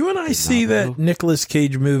 Did you and I see that Nicolas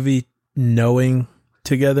Cage movie, Knowing,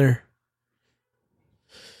 together?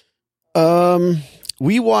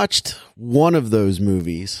 We watched one of those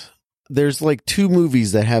movies. There's like two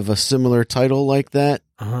movies that have a similar title like that.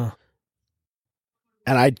 Uh-huh.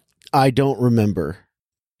 And I don't remember.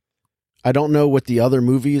 I don't know what the other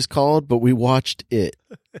movie is called, but we watched it.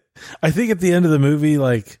 I think at the end of the movie,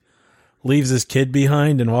 like, leaves his kid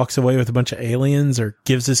behind and walks away with a bunch of aliens, or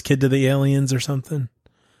gives his kid to the aliens or something.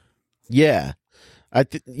 Yeah.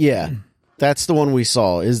 Yeah. That's the one we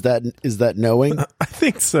saw. Is that Knowing? I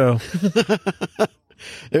think so.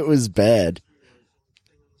 It was bad.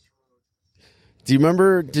 Do you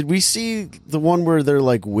remember, did we see the one where they're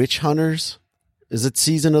like witch hunters? Is it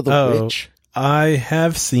Season of the Witch? I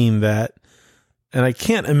have seen that, and I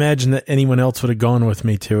can't imagine that anyone else would have gone with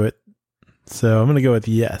me to it. So I'm going to go with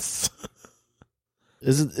yes.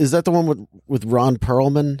 Is that the one with Ron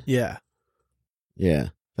Perlman? Yeah. Yeah,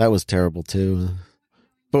 that was terrible too.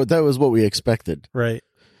 But that was what we expected. Right.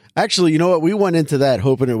 Actually, you know what? We went into that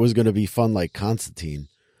hoping it was going to be fun like Constantine.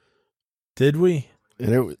 Did we?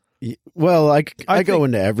 And I go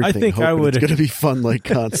into everything hoping it's going to be fun like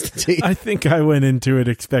Constantine. I think I went into it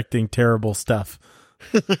expecting terrible stuff.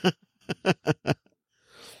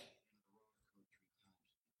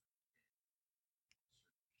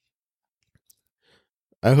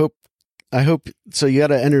 I hope so. You got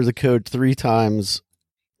to enter the code 3 times.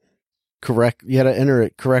 Correct. You got to enter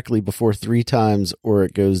it correctly before 3 times, or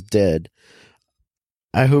it goes dead.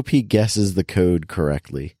 I hope he guesses the code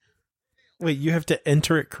correctly. Wait, you have to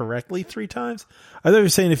enter it correctly 3 times? I thought you were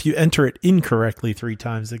saying if you enter it incorrectly 3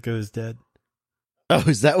 times, it goes dead. Oh,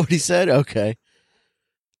 is that what he said? Okay.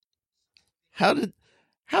 How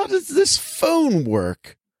does this phone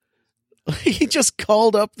work? He just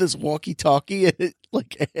called up this walkie-talkie and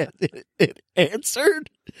it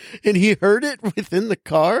answered, and he heard it within the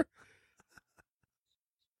car.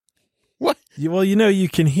 What? Well, you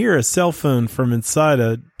can hear a cell phone from inside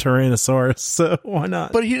a Tyrannosaurus, so why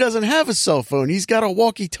not? But he doesn't have a cell phone. He's got a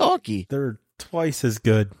walkie-talkie. They're twice as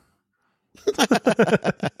good.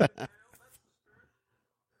 What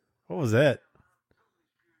was that?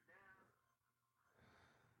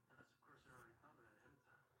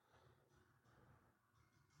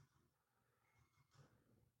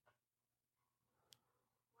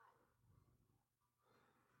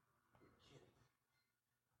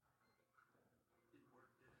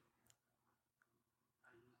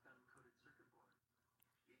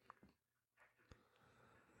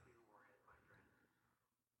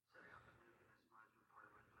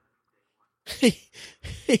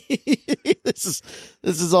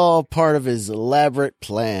 This is all part of his elaborate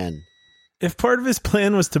plan. If part of his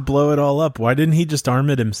plan was to blow it all up, why didn't he just arm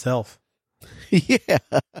it himself? Yeah.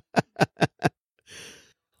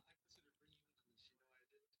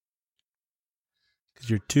 Because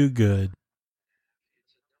you're too good.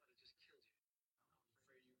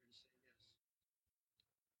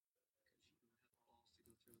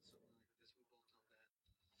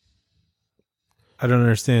 I don't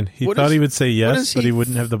understand. He thought he would say yes, but he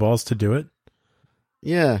wouldn't have the balls to do it?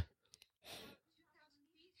 Yeah.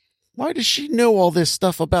 Why does she know all this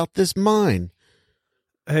stuff about this mine?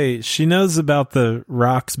 Hey, she knows about the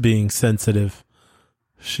rocks being sensitive.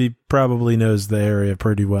 She probably knows the area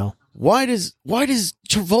pretty well. Why does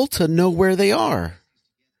Travolta know where they are?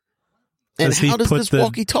 And how does this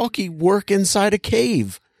walkie-talkie work inside a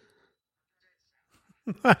cave?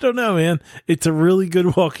 I don't know, man. It's a really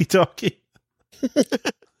good walkie-talkie.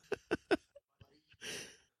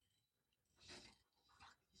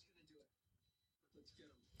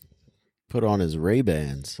 Put on his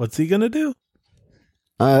Ray-Bans. What's he gonna do?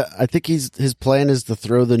 I think his plan is to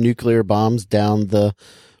throw the nuclear bombs down the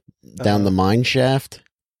mine shaft.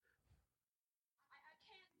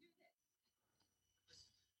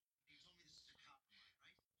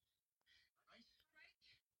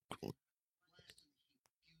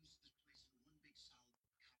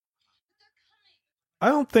 I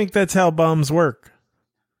don't think that's how bombs work.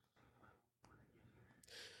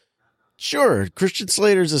 Sure, Christian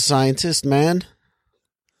Slater's a scientist, man.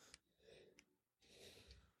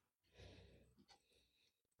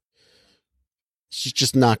 She's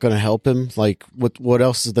just not going to help him. Like, what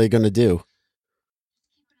else are they going to do?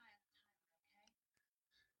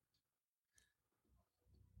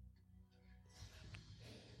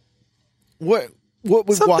 What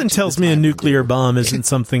would something tells me a nuclear bomb isn't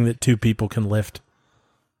something that 2 people can lift.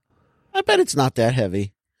 I bet it's not that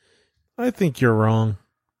heavy. I think you're wrong.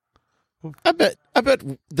 I bet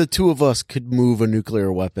the two of us could move a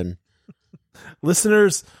nuclear weapon.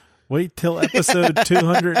 Listeners, wait till episode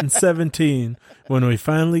 217 when we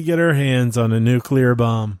finally get our hands on a nuclear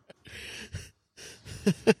bomb.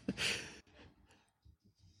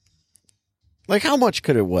 Like, how much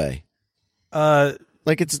could it weigh?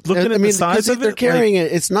 Like, it's looking at the size of it. They're carrying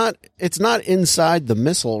it. It's not inside the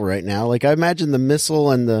missile right now. Like, I imagine the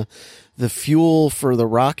missile and the fuel for the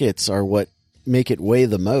rockets are what make it weigh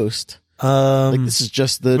the most. Like, this is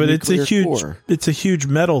just the nuclear core. It's a huge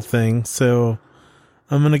metal thing, so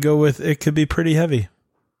I'm gonna go with it could be pretty heavy.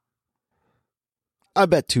 I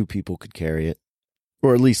bet 2 people could carry it,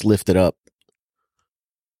 or at least lift it up.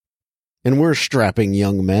 And we're strapping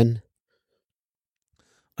young men.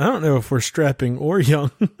 I don't know if we're strapping or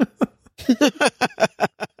young.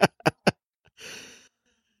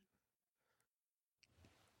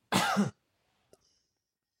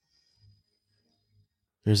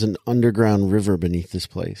 There's an underground river beneath this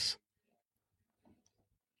place.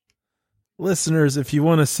 Listeners, if you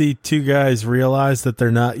want to see 2 guys realize that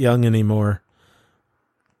they're not young anymore,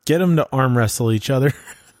 get them to arm wrestle each other.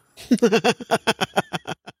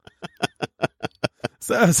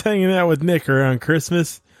 So I was hanging out with Nick around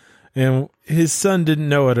Christmas, and his son didn't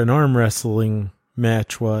know what an arm wrestling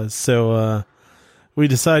match was. So we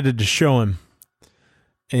decided to show him.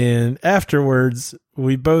 And afterwards,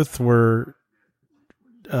 we both were,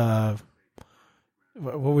 what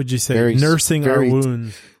would you say? Nursing our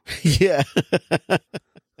wounds. Yeah.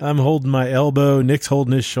 I'm holding my elbow. Nick's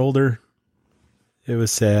holding his shoulder. It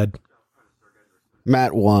was sad.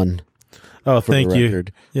 Matt won. Oh, thank you.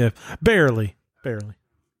 Yeah, barely.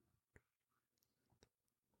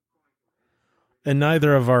 And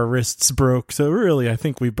neither of our wrists broke, so really, I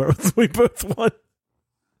think we both won.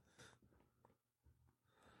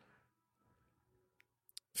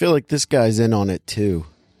 I feel like this guy's in on it too.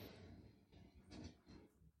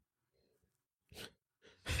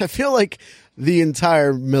 I feel like the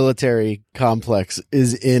entire military complex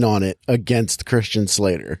is in on it against Christian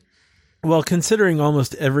Slater. Well, considering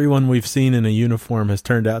almost everyone we've seen in a uniform has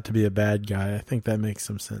turned out to be a bad guy, I think that makes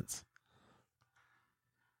some sense.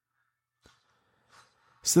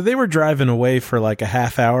 So they were driving away for like a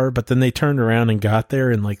half hour, but then they turned around and got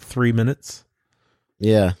there in like 3 minutes.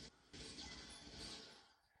 Yeah.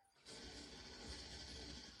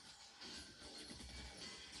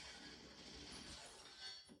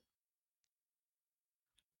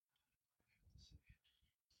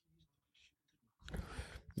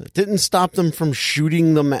 It didn't stop them from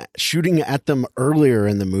shooting at them earlier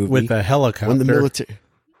in the movie with a helicopter. When the military,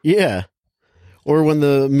 yeah, or when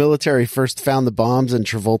the military first found the bombs and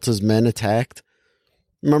Travolta's men attacked.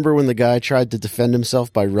 Remember when the guy tried to defend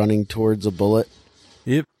himself by running towards a bullet?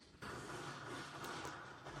 Yep.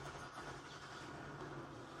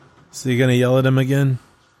 So you gonna yell at him again?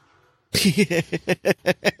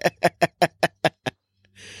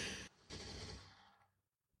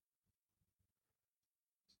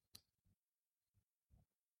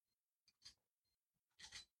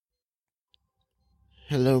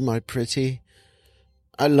 Hello, my pretty.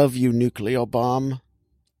 I love you, nuclear bomb.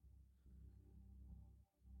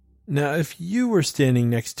 Now, if you were standing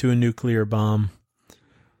next to a nuclear bomb,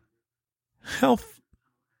 how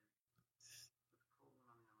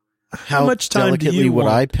much time do you want?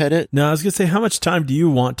 Would I pet it? No, I was going to say, how much time do you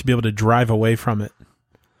want to be able to drive away from it?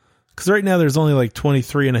 Because right now there's only like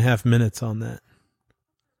 23 and a half minutes on that.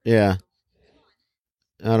 Yeah.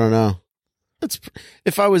 I don't know. It's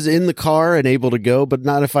if I was in the car and able to go, but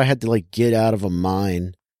not if I had to like get out of a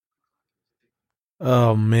mine.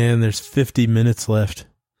 Oh man, there's 50 minutes left.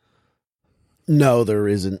 No, there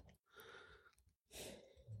isn't.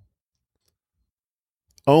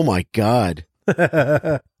 Oh my God.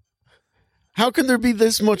 How can there be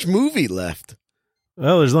this much movie left?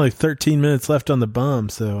 Well, there's only 13 minutes left on the bomb,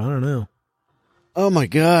 so I don't know. Oh my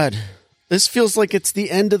God. This feels like it's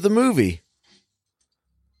the end of the movie.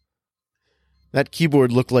 That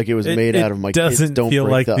keyboard looked like it was made out of my kids. It doesn't feel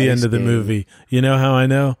like the end of the movie. You know how I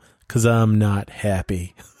know? Because I'm not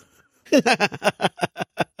happy.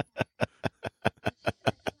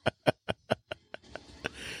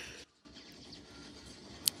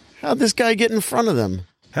 How'd this guy get in front of them?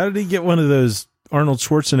 How did he get one of those Arnold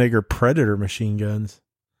Schwarzenegger Predator machine guns?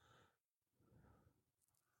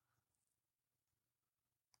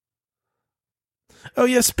 Oh,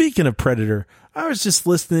 yeah, speaking of Predator, I was just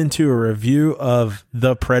listening to a review of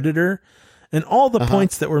The Predator, and all the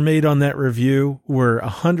points that were made on that review were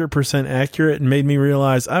 100% accurate and made me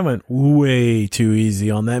realize I went way too easy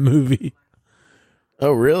on that movie.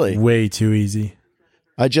 Oh, really? Way too easy.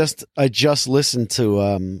 I just listened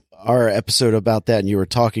to our episode about that and you were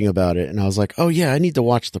talking about it, and I was like, oh yeah, I need to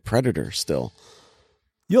watch The Predator still.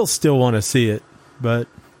 You'll still want to see it, but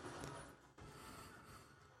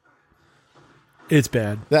it's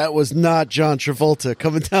bad. That was not John Travolta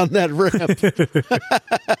coming down that ramp.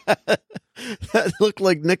 That looked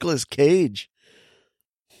like Nicolas Cage.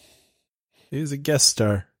 He was a guest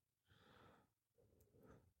star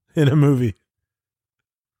in a movie.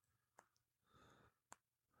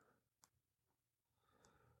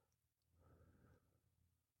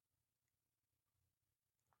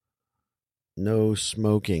 No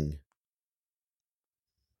smoking.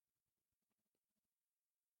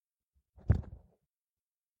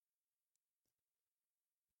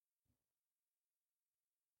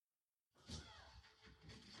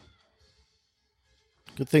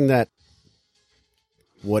 Good thing that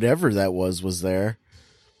whatever that was there.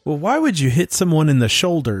 Well, why would you hit someone in the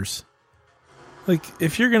shoulders? Like,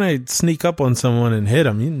 if you're going to sneak up on someone and hit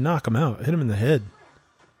them, you knock them out. Hit them in the head.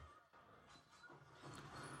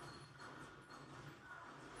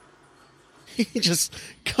 He just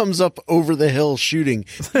comes up over the hill shooting.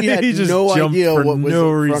 He had he just no idea for what was no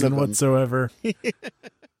in front reason of him whatsoever. He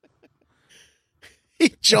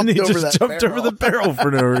jumped over just jumped over the barrel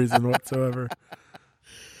for no reason whatsoever.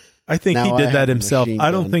 I think Now he did that himself.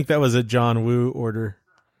 I don't gun. think that was a John Woo order.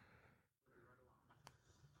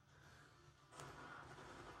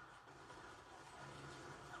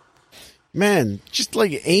 Man, just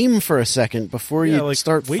like aim for a second before you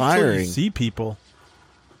start wait firing. Till you see people.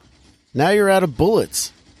 Now you're out of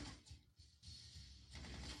bullets.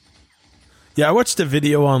 Yeah, I watched a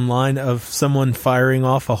video online of someone firing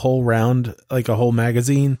off a whole round, like a whole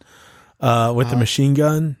magazine, with a machine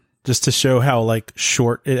gun, just to show how like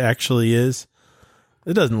short it actually is.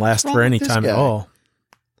 It doesn't last for any time at all.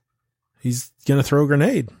 He's gonna throw a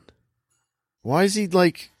grenade. Why is he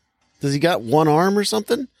like? Does he got one arm or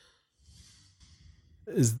something?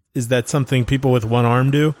 Is that something people with one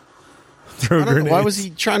arm do? Throw grenades? Why was he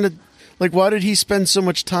trying to? Like, why did he spend so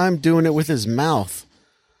much time doing it with his mouth?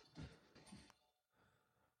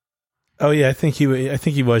 Oh yeah, I think he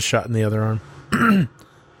was shot in the other arm.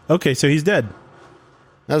 Okay, so he's dead.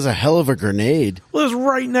 That was a hell of a grenade. Well, it was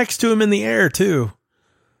right next to him in the air too.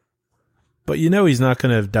 But you know he's not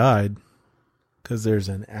going to have died because there's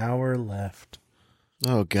an hour left.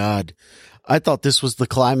 Oh God, I thought this was the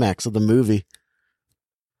climax of the movie.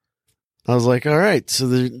 I was like, all right, so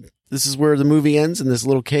this is where the movie ends in this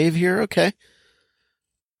little cave here. Okay,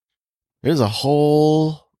 there's a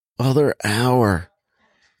whole other hour.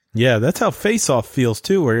 Yeah, that's how Face Off feels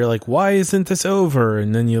too, where you're like, why isn't this over?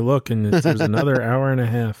 And then you look and there's another hour and a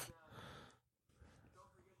half.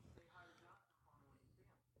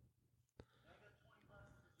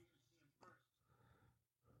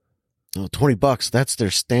 Oh, $20. That's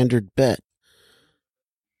their standard bet.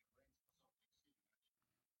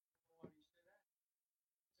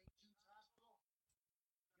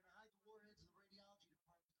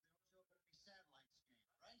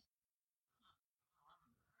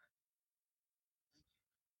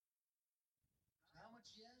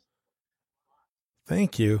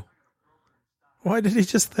 Thank you. Why did he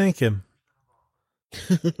just thank him?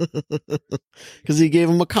 Because he gave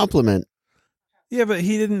him a compliment. Yeah, but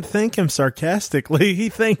he didn't thank him sarcastically. He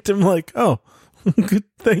thanked him like, oh, good,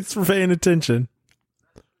 thanks for paying attention.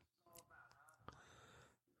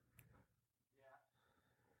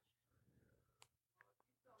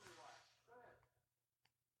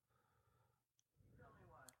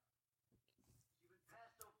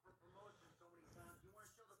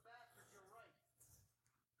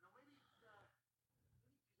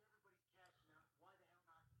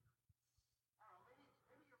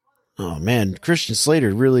 Oh man, Christian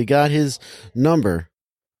Slater really got his number.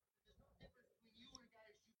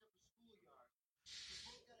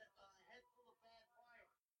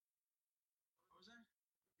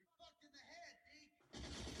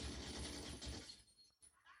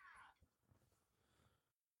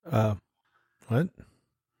 What?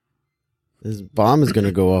 His bomb is going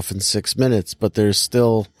to go off in 6 minutes, but there's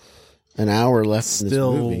still an hour left in this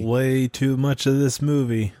movie. Still way too much of this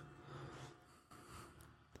movie.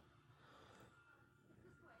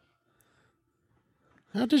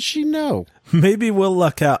 How does she know? Maybe we'll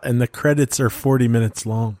luck out and the credits are 40 minutes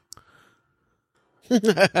long.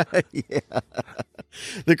 Yeah.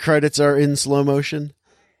 The credits are in slow motion.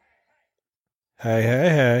 Hey, hey,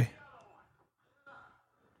 hey.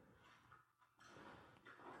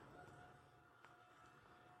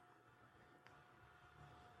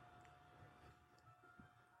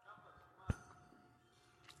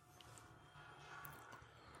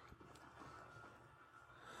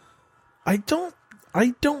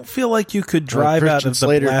 I don't feel like you could drive out of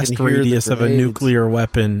the blast radius of a nuclear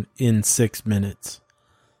weapon in 6 minutes.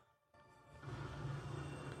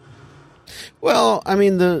 Well, I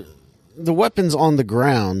mean, the weapon's on the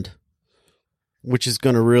ground, which is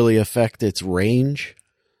going to really affect its range.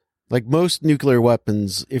 Like most nuclear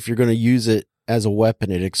weapons, if you're going to use it as a weapon,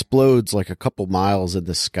 it explodes like a couple miles in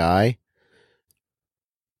the sky.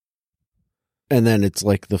 And then it's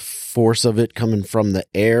like the force of it coming from the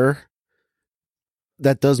air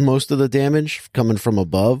that does most of the damage coming from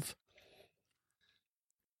above.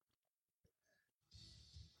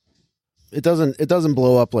 It doesn't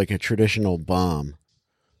blow up like a traditional bomb.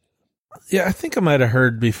 Yeah, I think I might have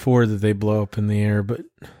heard before that they blow up in the air, but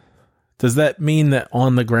does that mean that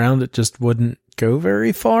on the ground it just wouldn't go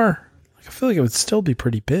very far? Like, I feel like it would still be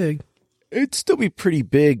pretty big. It'd still be pretty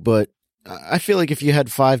big, but I feel like if you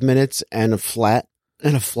had 5 minutes and a flat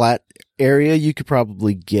area, you could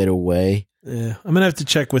probably get away. Yeah, I'm going to have to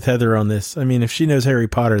check with Heather on this. I mean, if she knows Harry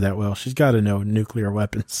Potter that well, she's got to know nuclear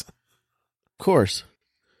weapons. Of course.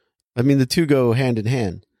 I mean, the two go hand in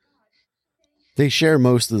hand. They share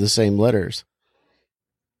most of the same letters.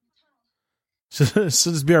 So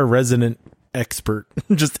just be our resident expert.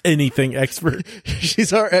 Just anything expert.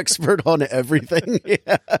 She's our expert on everything.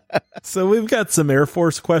 Yeah. So we've got some Air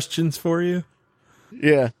Force questions for you.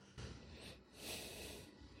 Yeah.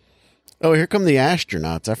 Oh, here come the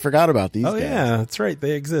astronauts. I forgot about these guys. Oh, yeah, that's right.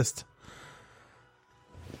 They exist.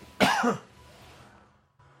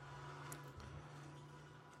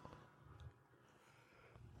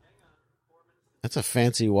 That's a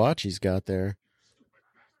fancy watch he's got there.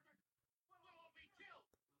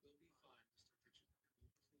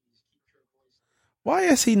 Why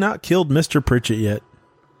has he not killed Mr. Pritchett yet?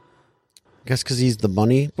 I guess because he's the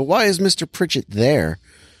money. But why is Mr. Pritchett there?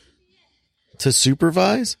 To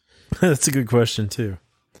supervise? That's a good question, too.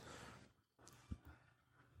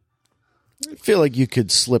 I feel like you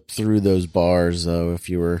could slip through those bars, though,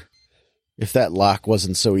 if that lock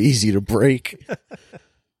wasn't so easy to break.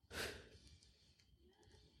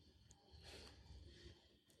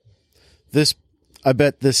 I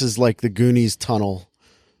bet this is like the Goonies tunnel.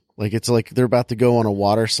 Like it's like they're about to go on a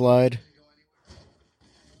water slide.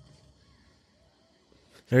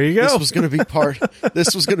 There you go. This was going to be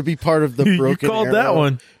part of the Broken Arrow. You called Arrow, that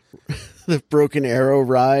one. The Broken Arrow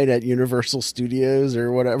ride at Universal Studios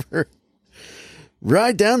or whatever.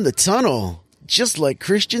 Ride down the tunnel, just like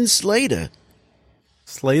Christian Slater.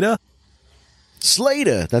 Slater?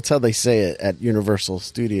 Slater. That's how they say it at Universal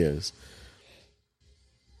Studios.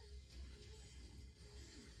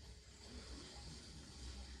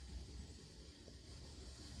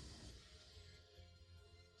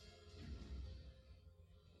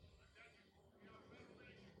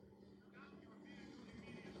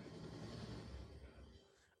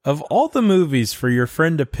 Of all the movies for your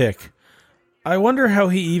friend to pick, I wonder how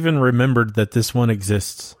he even remembered that this one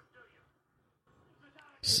exists.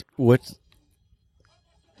 What?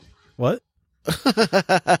 What?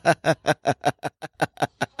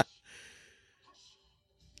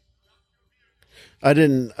 I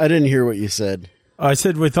didn't hear what you said. I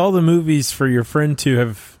said with all the movies for your friend to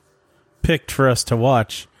have picked for us to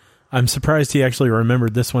watch, I'm surprised he actually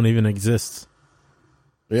remembered this one even exists.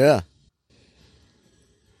 Yeah.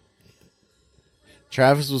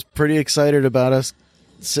 Travis was pretty excited about us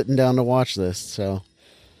sitting down to watch this, so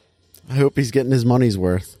I hope he's getting his money's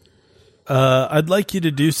worth. I'd like you to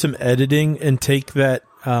do some editing and take that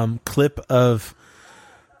clip of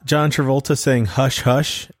John Travolta saying "Hush,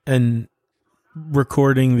 Hush" and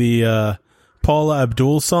recording the Paula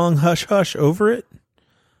Abdul song "Hush, Hush" over it,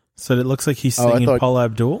 so that it looks like he's singing Paula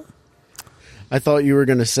Abdul. I thought you were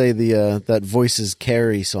going to say the that Voices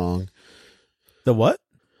Carry song. The what?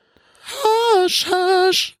 Hush,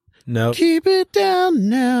 hush. No. Keep it down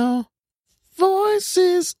now.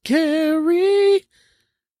 Voices carry.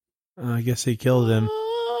 I guess he killed him.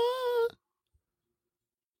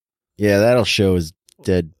 Yeah, that'll show his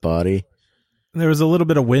dead body. There was a little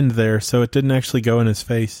bit of wind there, so it didn't actually go in his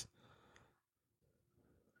face.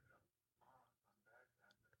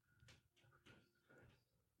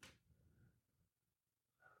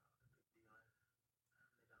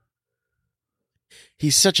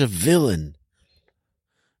 He's such a villain.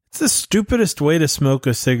 It's the stupidest way to smoke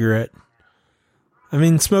a cigarette. I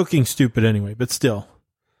mean, smoking's stupid anyway, but still.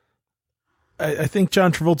 I think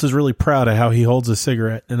John Travolta's really proud of how he holds a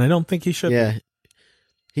cigarette, and I don't think he should. Yeah.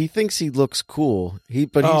 He thinks he looks cool.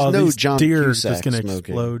 But he's no John Cusack just gonna smoking.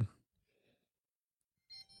 Explode.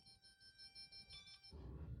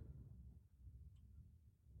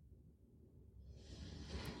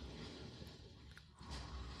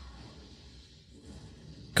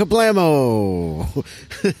 kablamo!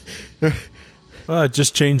 I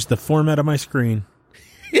just changed the format of my screen.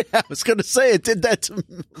 Yeah, I was going to say it did that to me.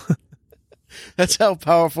 That's how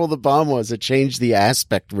powerful the bomb was. It changed the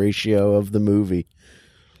aspect ratio of the movie.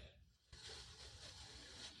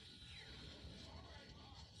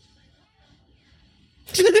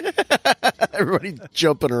 Everybody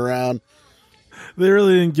jumping around. They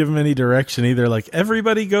really didn't give him any direction either. Like,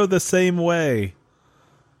 everybody go the same way.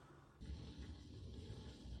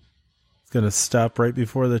 It's going to stop right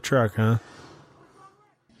before the truck, huh?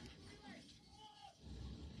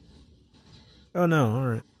 Oh, no. All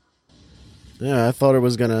right. Yeah, I thought it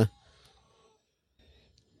was going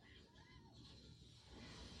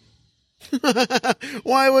to...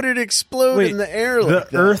 Why would it explode in the air like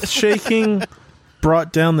that? The earth shaking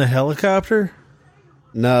brought down the helicopter?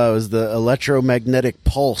 No, it was the electromagnetic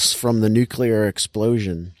pulse from the nuclear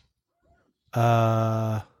explosion.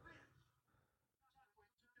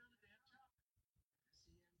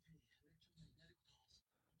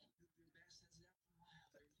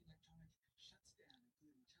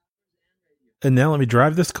 And now let me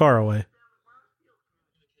drive this car away.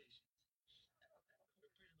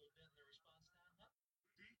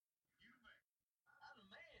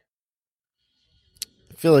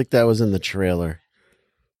 I feel like that was in the trailer.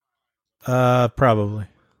 Probably.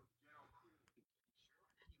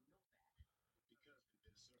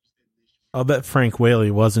 I'll bet Frank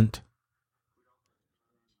Whaley wasn't.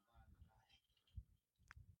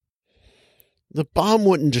 The bomb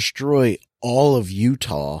wouldn't destroy all of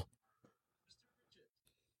Utah.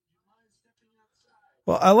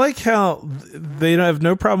 Well, I like how they have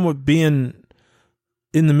no problem with being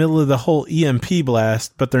in the middle of the whole EMP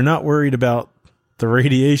blast, but they're not worried about the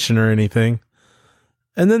radiation or anything.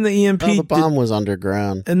 And then the EMP... the bomb was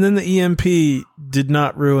underground. And then the EMP did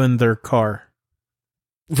not ruin their car.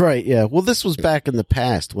 Right, yeah. Well, this was back in the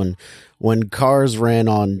past when cars ran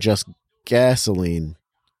on just gasoline.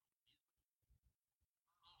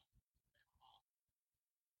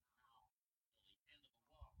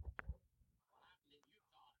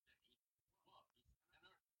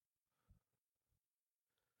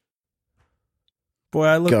 Boy,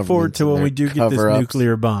 I look forward to when we do get this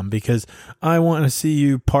nuclear bomb, because I want to see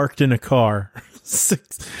you parked in a car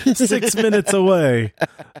six minutes away,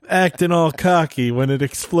 acting all cocky when it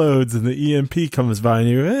explodes and the EMP comes by and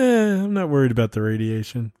you, I'm not worried about the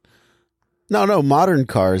radiation. No, modern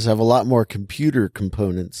cars have a lot more computer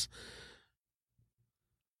components.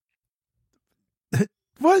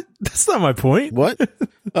 What? That's not my point. What?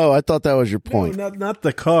 Oh, I thought that was your point. No, not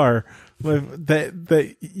the car.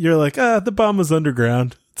 That you're like, the bomb was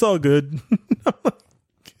underground. It's all good.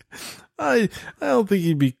 I don't think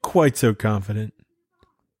you'd be quite so confident.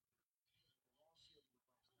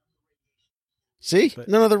 See?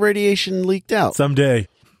 None of the radiation leaked out. Someday.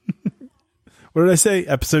 What did I say?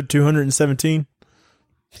 Episode 217?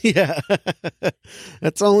 Yeah.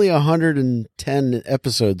 That's only 110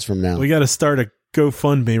 episodes from now. We got to start a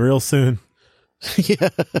GoFundMe real soon. Yeah.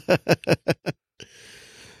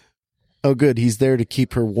 Oh, good. He's there to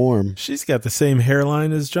keep her warm. She's got the same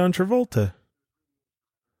hairline as John Travolta.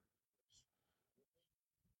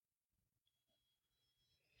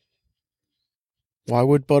 Why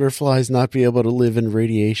would butterflies not be able to live in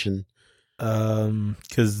radiation?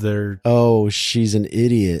 Because they're... Oh, she's an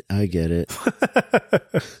idiot. I get it.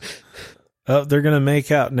 Oh, they're going to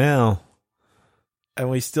make out now. And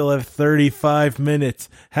we still have 35 minutes.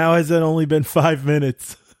 How has it only been 5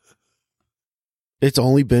 minutes? It's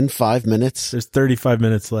only been 5 minutes? There's 35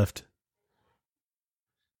 minutes left.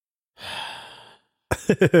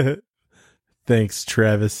 Thanks,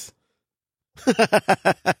 Travis.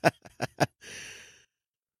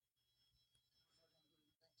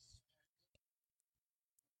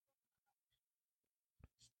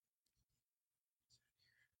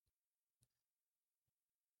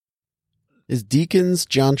 Is Deakins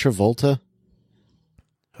John Travolta?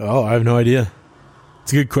 Oh, I have no idea.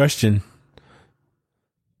 It's a good question.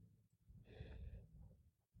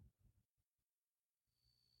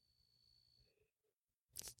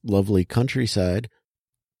 Lovely countryside.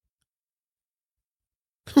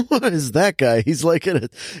 What is that guy? He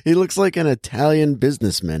looks like an Italian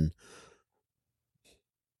businessman.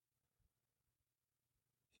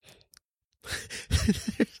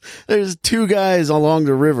 There's two guys along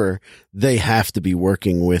the river. They have to be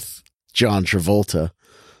working with John Travolta.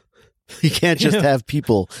 You can't just have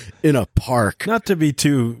people in a park. Not to be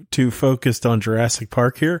too focused on Jurassic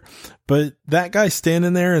Park here, but that guy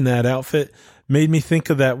standing there in that outfit made me think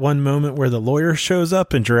of that one moment where the lawyer shows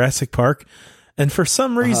up in Jurassic Park. And for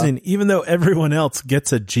some reason, even though everyone else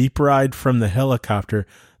gets a Jeep ride from the helicopter,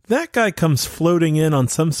 that guy comes floating in on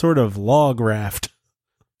some sort of log raft.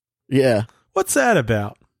 Yeah. What's that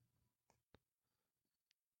about?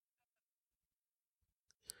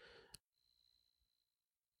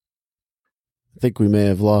 I think we may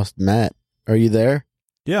have lost Matt. Are you there?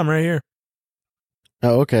 Yeah, I'm right here.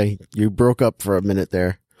 Oh, okay. You broke up for a minute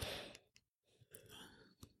there.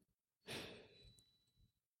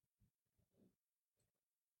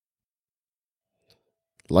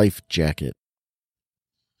 Life jacket.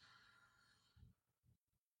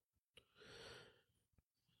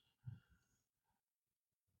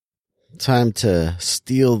 Time to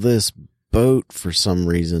steal this boat for some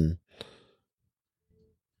reason.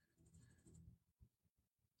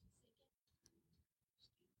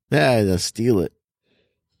 Yeah, to steal it.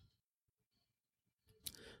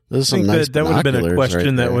 Those are some nice that would have been a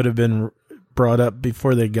question that would have been brought up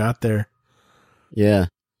before they got there. Yeah.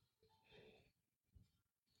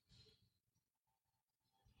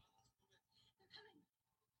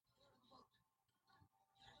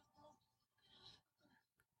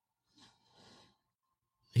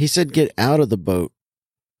 He said get out of the boat.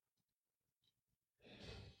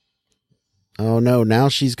 Oh no, now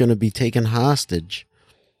she's going to be taken hostage.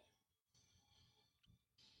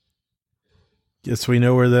 Guess we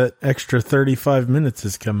know where that extra 35 minutes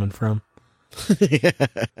is coming from.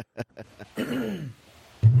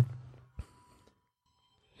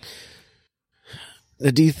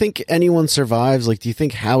 Do you think anyone survives? Like, do you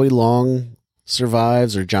think Howie Long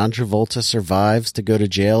survives or John Travolta survives to go to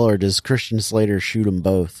jail, or does Christian Slater shoot them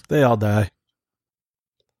both? They all die.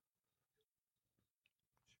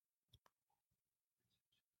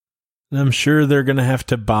 And I'm sure they're going to have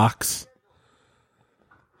to box.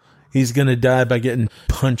 He's going to die by getting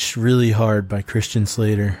punched really hard by Christian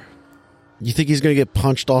Slater. You think he's going to get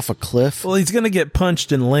punched off a cliff? Well, he's going to get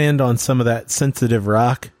punched and land on some of that sensitive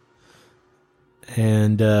rock.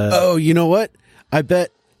 And oh, you know what? I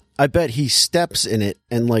bet he steps in it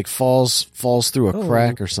and like falls through a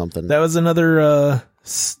crack or something. That was another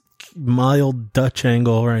mild Dutch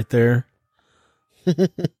angle right there.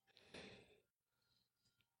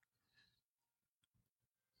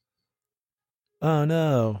 Oh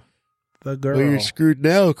no. The girl. Well, you're screwed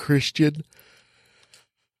now, Christian.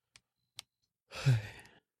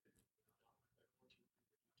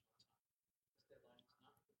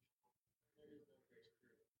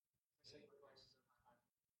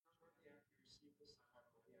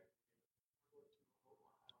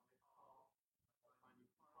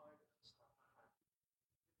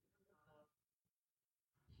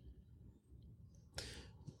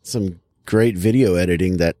 Some great video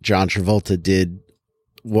editing that John Travolta did,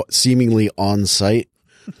 seemingly on site.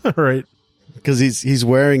 Right. Because he's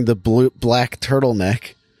wearing the black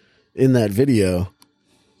turtleneck in that video.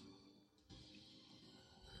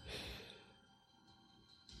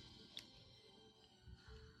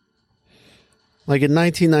 Like in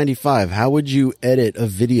 1995, how would you edit a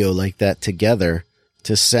video like that together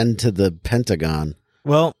to send to the Pentagon?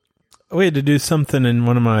 Well, we had to do something in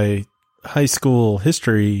one of my high school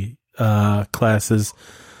history classes,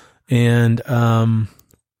 and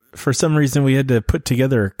for some reason we had to put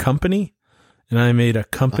together a company, and I made a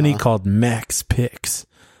company called Max Pix,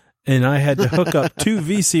 and I had to hook up two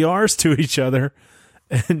VCRs to each other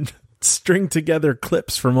and string together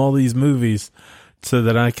clips from all these movies so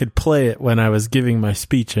that I could play it when I was giving my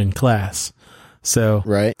speech in class. So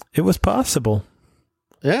right. It was possible.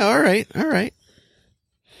 Yeah, all right.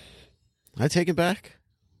 I take it back.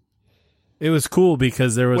 It was cool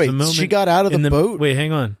because there was a moment. She got out of the boat? Wait,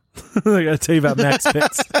 hang on. I got to tell you about Max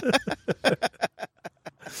Pix.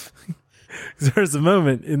 There's a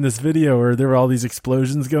moment in this video where there were all these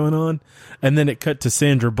explosions going on, and then it cut to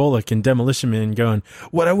Sandra Bullock and Demolition Man going,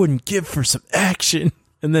 "What I wouldn't give for some action."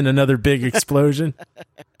 And then another big explosion.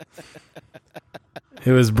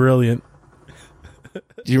 It was brilliant.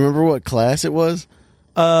 Do you remember what class it was?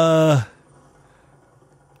 I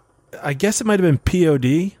guess it might have been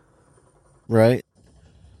POD. Right.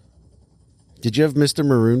 Did you have Mr.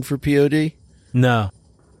 Maroon for POD? No.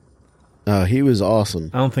 Oh, he was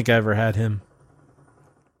awesome. I don't think I ever had him.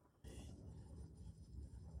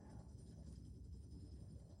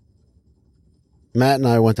 Matt and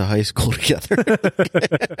I went to high school together.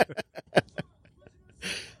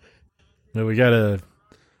 We got a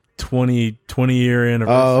 20 year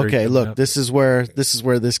anniversary. Oh, okay. Look, this is where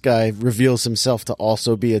this guy reveals himself to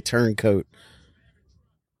also be a turncoat.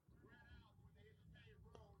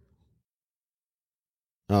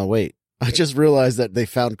 Oh, wait. I just realized that they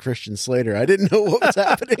found Christian Slater. I didn't know what was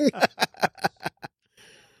happening.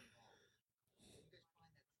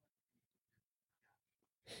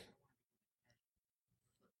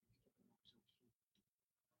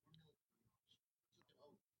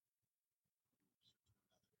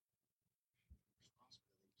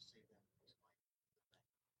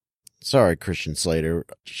 Sorry, Christian Slater.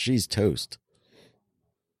 She's toast.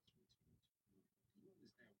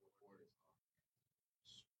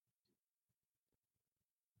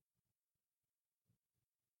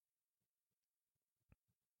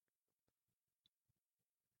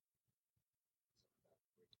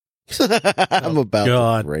 I'm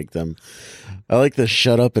about to break them. I like the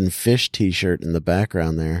Shut Up and Fish t-shirt in the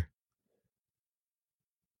background there.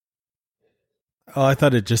 Oh, I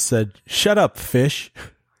thought it just said, "Shut up, fish."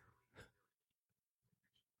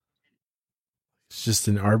 It's just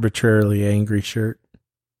an arbitrarily angry shirt.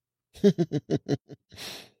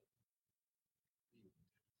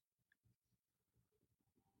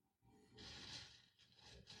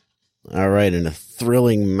 All right, in a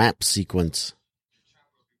thrilling map sequence.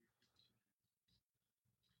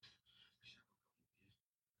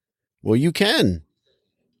 Well, you can.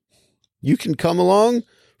 You can come along,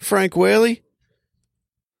 Frank Whaley.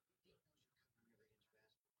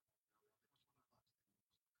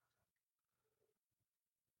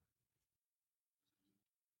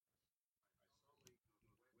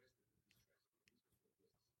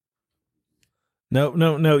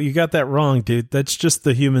 No. You got that wrong, dude. That's just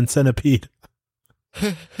the human centipede.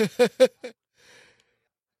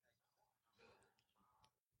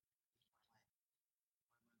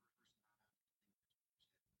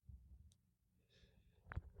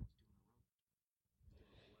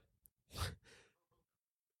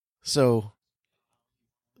 So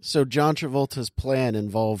John Travolta's plan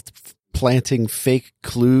involved planting fake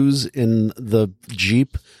clues in the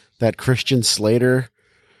Jeep that Christian Slater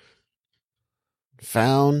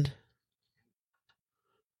found.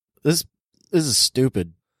 This is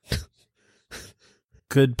stupid.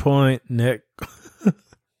 Good point, Nick.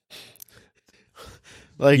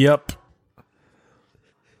 Yep.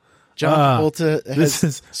 John Travolta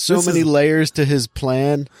has so many layers to his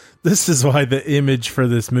plan. This is why the image for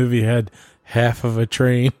this movie had half of a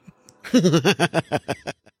train.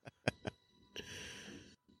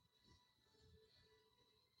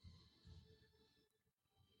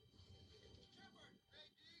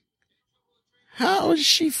 How is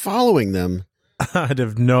she following them? I'd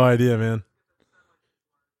have no idea, man.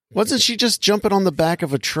 Wasn't she just jumping on the back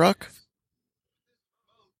of a truck?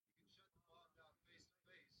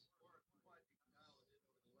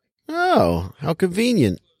 Oh, how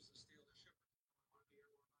convenient.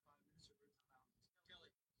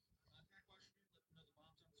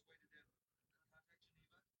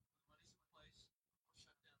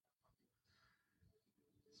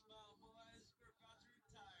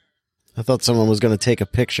 I thought someone was going to take a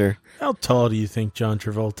picture. How tall do you think John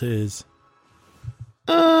Travolta is?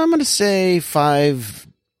 I'm going to say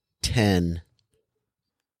 5'10".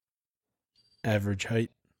 Average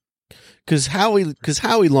height. Because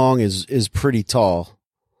Howie Long is pretty tall,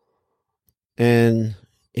 and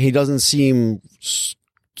he doesn't seem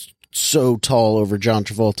so tall over John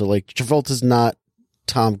Travolta. Like, Travolta's not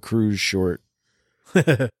Tom Cruise short.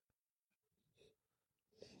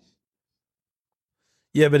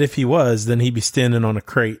 Yeah, but if he was, then he'd be standing on a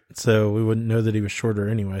crate, so we wouldn't know that he was shorter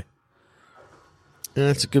anyway. Yeah,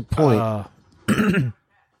 that's a good point.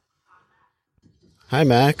 Hi,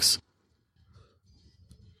 Max.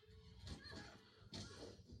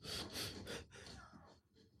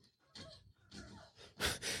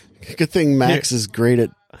 Good thing Max is great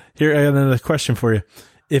at... Here, I got another question for you.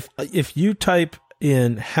 If you type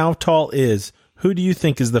in how tall is, who do you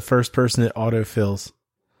think is the first person it autofills?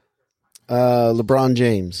 LeBron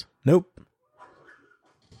James. Nope.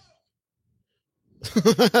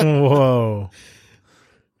 Whoa.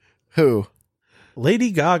 Who?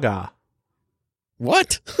 Lady Gaga.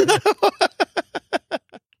 What?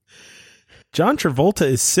 John Travolta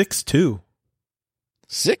is 6'2".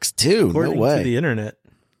 6'2"? No way. To the internet.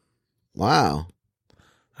 Wow.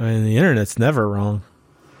 I mean, the internet's never wrong.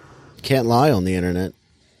 Can't lie on the internet.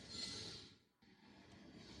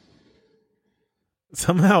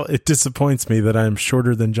 Somehow it disappoints me that I'm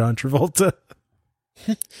shorter than John Travolta.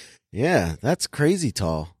 Yeah, that's crazy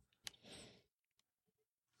tall.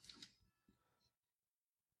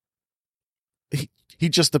 He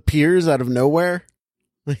just appears out of nowhere.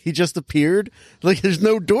 He just appeared. Like, there's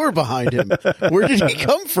no door behind him. Where did he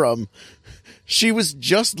come from? She was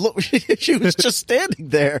just standing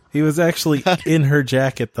there. He was actually in her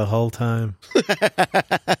jacket the whole time.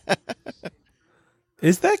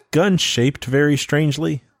 Is that gun shaped very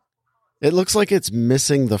strangely? It looks like it's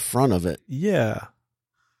missing the front of it. Yeah.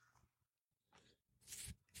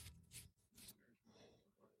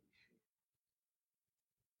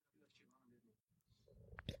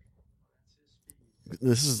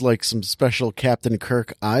 This is like some special Captain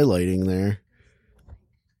Kirk eye lighting there.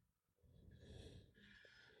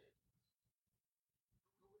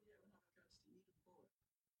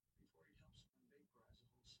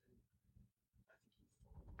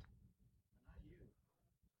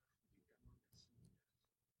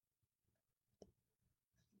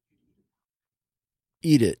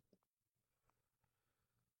 eat it.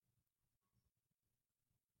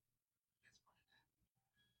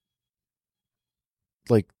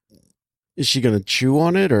 Like, is she going to chew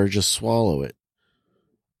on it or just swallow it?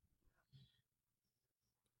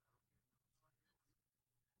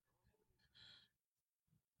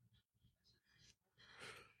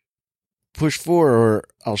 Push 4 or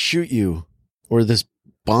I'll shoot you, or this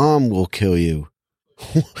bomb will kill you.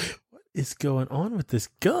 What is going on with this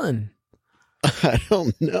gun? I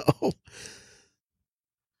don't know.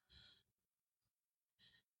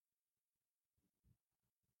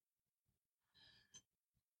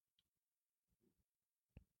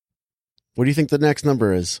 What do you think the next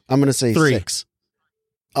number is? I'm going to say 3. 6.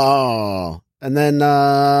 Oh, and then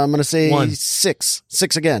I'm going to say 1. 6.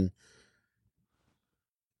 6 again.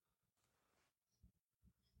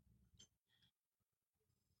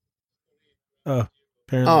 Oh,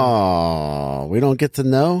 apparently. Oh, we don't get to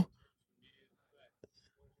know?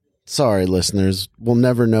 Sorry, listeners. We'll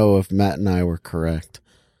never know if Matt and I were correct.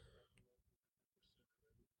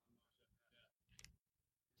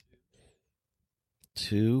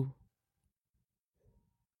 Two.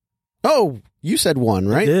 Oh, you said 1,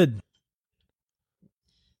 right? I did.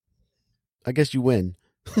 I guess you win.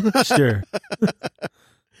 Sure.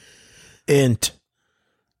 Int.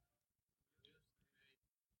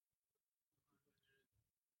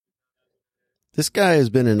 This guy has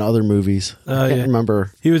been in other movies. I can't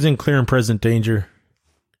remember. He was in Clear and Present Danger.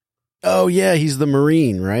 Oh, yeah. He's the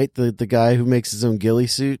Marine, right? The guy who makes his own ghillie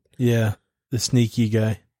suit. Yeah. The sneaky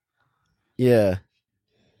guy. Yeah.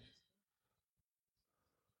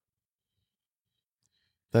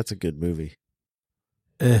 That's a good movie.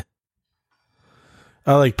 I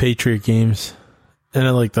like Patriot Games. And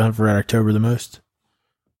I like The Hunt for Red October the most.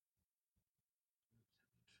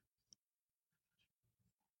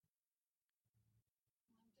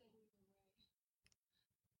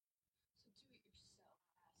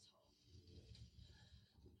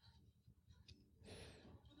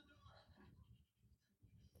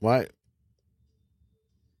 Why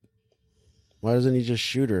doesn't he just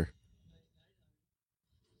shoot her?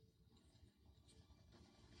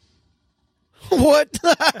 What?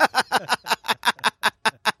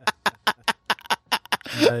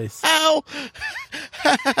 Nice. How?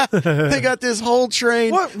 They got this whole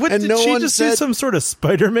train. What and did no she one just said... do some sort of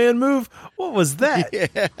Spider-Man move? What was that? Yeah.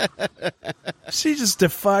 She just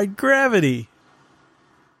defied gravity.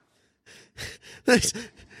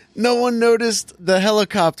 No one noticed the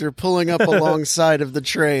helicopter pulling up alongside of the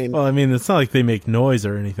train. Well, I mean, it's not like they make noise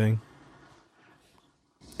or anything.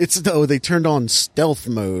 They turned on stealth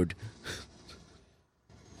mode.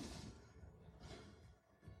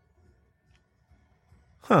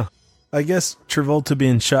 Huh. I guess Travolta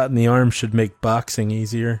being shot in the arm should make boxing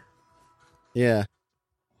easier. Yeah.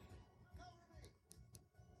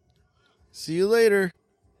 See you later.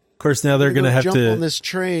 Of course, now they're going to have jump to on this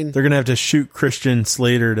train. They're going to have to shoot Christian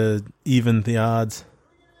Slater to even the odds.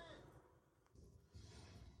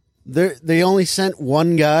 They only sent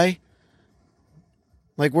one guy.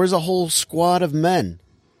 Like, where's a whole squad of men?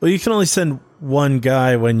 Well, you can only send one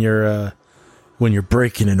guy when you're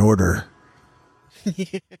breaking an order.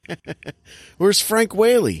 Where's Frank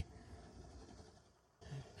Whaley?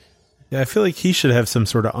 Yeah, I feel like he should have some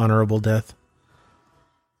sort of honorable death.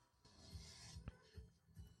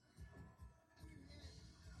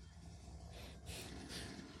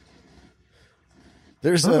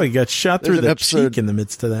 He got shot through the cheek in the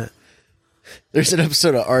midst of that. There's an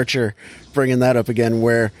episode of Archer, bringing that up again,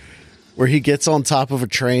 where he gets on top of a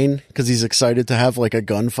train because he's excited to have like a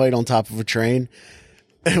gunfight on top of a train.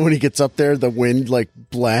 And when he gets up there, the wind like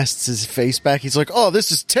blasts his face back. He's like, "Oh,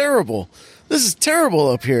 this is terrible. This is terrible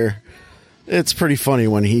up here." It's pretty funny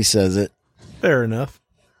when he says it. Fair enough.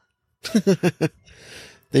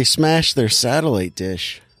 They smashed their satellite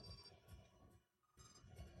dish.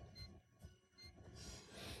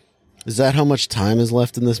 Is that how much time is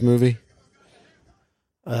left in this movie?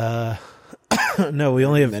 No, we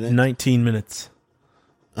only have 19 minutes.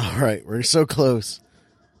 All right, we're so close.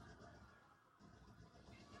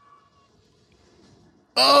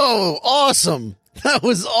 Oh, awesome. That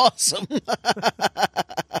was awesome.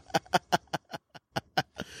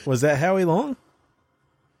 Was that Howie Long?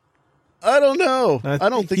 I don't know. I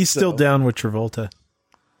don't think he's so. Still down with Travolta.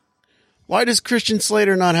 Why does Christian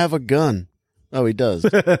Slater not have a gun? Oh, he does.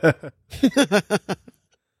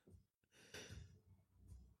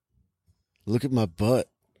 Look at my butt.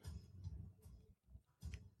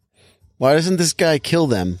 Why doesn't this guy kill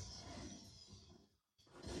them?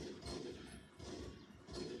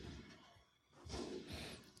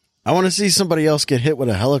 I want to see somebody else get hit with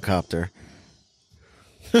a helicopter.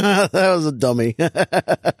 That was a dummy.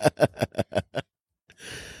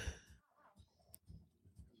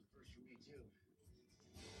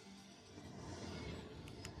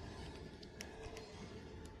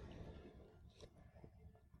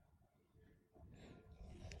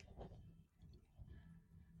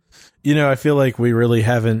 I feel like we really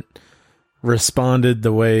haven't responded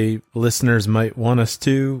the way listeners might want us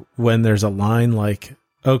to when there's a line like,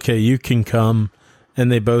 okay, you can come,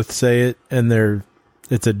 and they both say it, and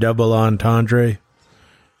it's a double entendre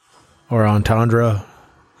or entendre.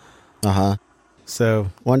 Uh-huh. So,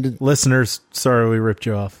 listeners, sorry we ripped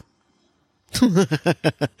you off.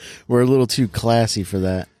 We're a little too classy for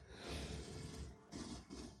that.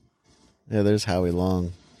 Yeah, there's Howie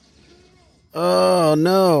Long. Oh,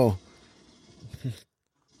 no.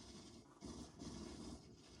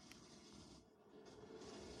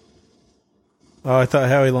 Oh, I thought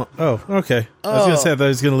Howie Long... Oh, okay. I was going to say I thought he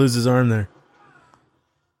was going to lose his arm there.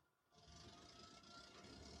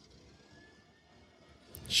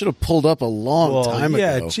 Should have pulled up a long time ago.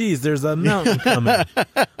 Yeah, geez, there's a mountain coming.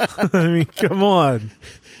 I mean, come on.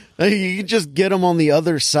 You can just get him on the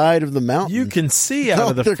other side of the mountain. You can see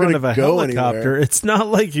out of the front of a helicopter. Anywhere. It's not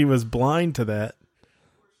like he was blind to that.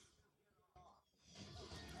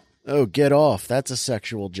 Oh, get off. That's a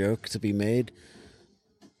sexual joke to be made.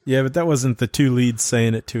 Yeah, but that wasn't the two leads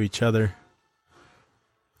saying it to each other.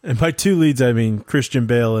 And by two leads, I mean Christian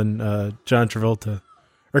Bale and John Travolta.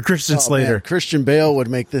 Or Christian Slater. Man, Christian Bale would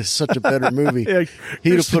make this such a better movie. Yeah,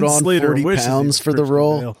 he'd have put on Slater 40 pounds for the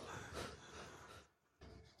role. Bale.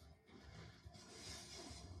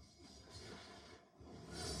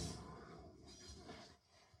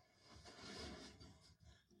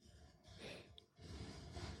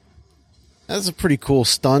 That's a pretty cool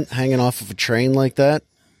stunt, hanging off of a train like that.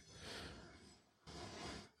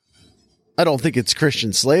 I don't think it's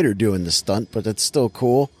Christian Slater doing the stunt, but it's still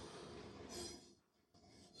cool.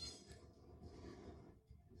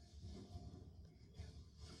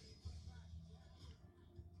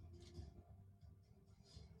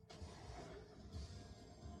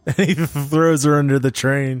 He throws her under the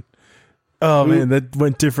train. Oh, man, that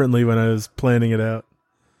went differently when I was planning it out.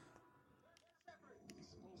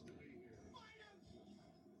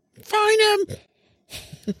 Find him!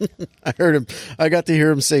 I heard him. I got to hear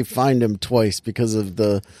him say "find him" twice because of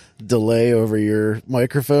the delay over your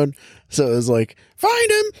microphone. So it was like,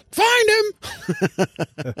 "Find him! Find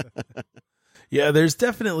him!" Yeah, there's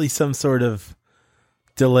definitely some sort of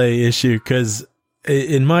delay issue because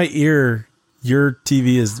in my ear, your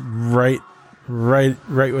TV is right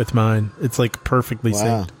with mine. It's like perfectly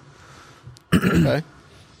synced. Okay.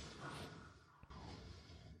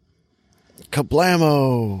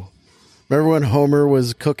 Kablamo! Remember when Homer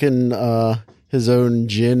was cooking his own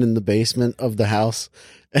gin in the basement of the house,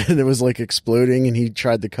 and it was like exploding, and he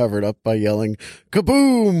tried to cover it up by yelling,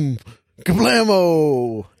 "Kaboom!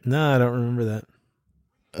 Kablamo!" No, I don't remember that.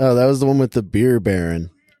 Oh, that was the one with the beer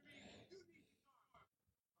baron.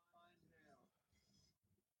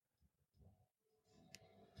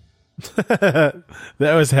 That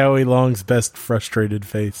was Howie Long's best frustrated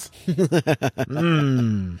face.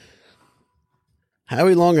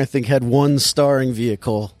 Howie Long, I think, had one starring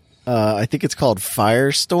vehicle. I think it's called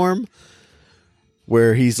Firestorm,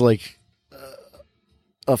 where he's like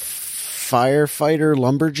a firefighter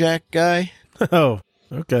lumberjack guy. Oh,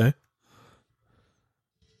 okay.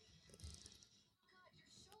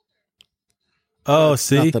 Oh,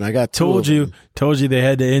 see, nothing. I got told you they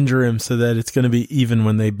had to injure him so that it's going to be even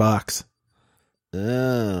when they box.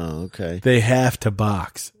 Oh, okay. They have to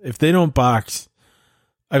box. If they don't box,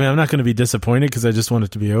 I mean, I'm not going to be disappointed because I just want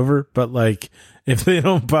it to be over. But like, if they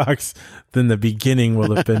don't box, then the beginning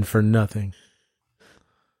will have been for nothing.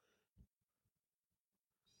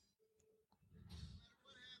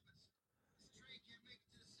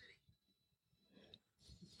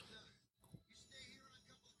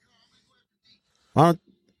 Why don't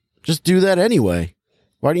just do that anyway?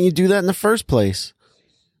 Why didn't you do that in the first place?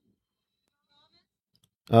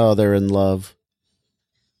 Oh, they're in love.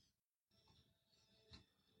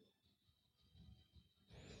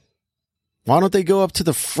 Why don't they go up to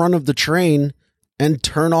the front of the train and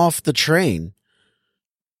turn off the train?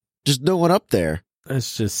 Just no one up there.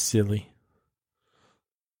 That's just silly.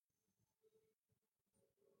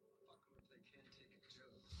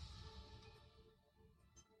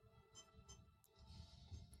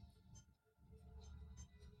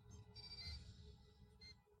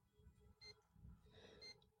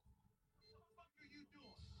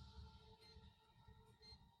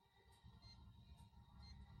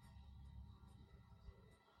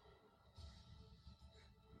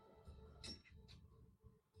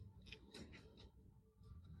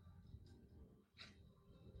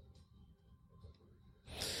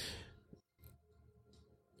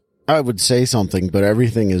 I would say something, but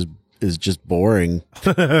everything is just boring.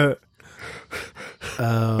 I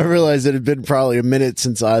realized it had been probably a minute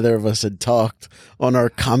since either of us had talked on our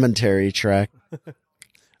commentary track.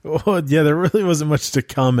 Well, yeah, there really wasn't much to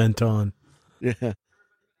comment on. Yeah.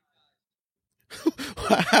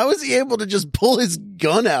 How is he able to just pull his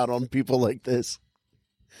gun out on people like this?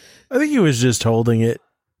 I think he was just holding it.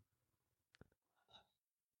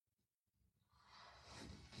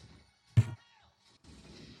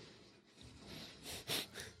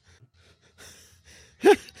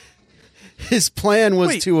 His plan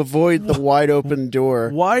was to avoid the wide open door.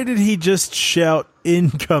 Why did he just shout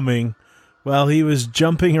incoming while he was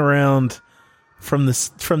jumping around from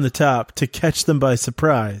the top to catch them by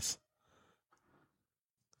surprise?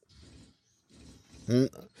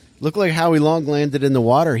 Looked like Howie Long landed in the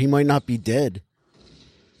water. He might not be dead.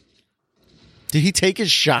 Did he take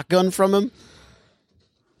his shotgun from him?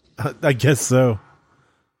 I guess so.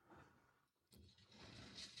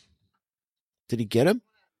 Did he get him?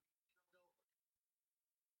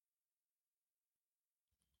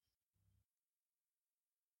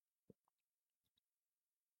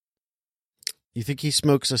 You think he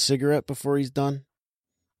smokes a cigarette before he's done?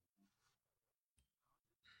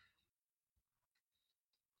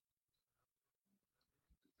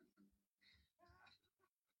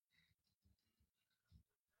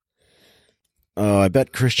 Oh, I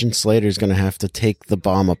bet Christian Slater's going to have to take the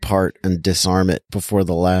bomb apart and disarm it before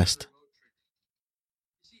the last.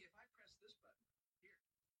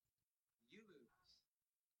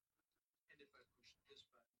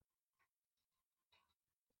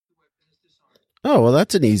 Oh, well,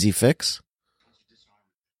 that's an easy fix.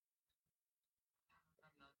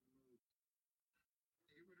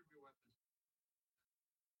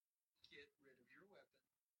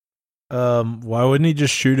 Why wouldn't he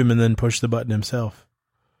just shoot him and then push the button himself?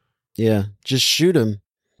 Yeah, just shoot him.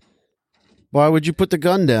 Why would you put the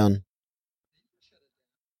gun down?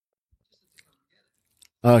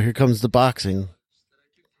 Oh, here comes the boxing.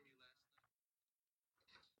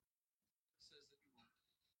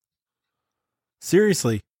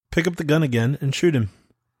 Seriously, pick up the gun again and shoot him.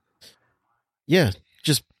 Yeah,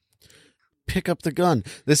 just pick up the gun.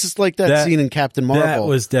 This is like that scene in Captain Marvel. That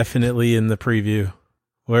was definitely in the preview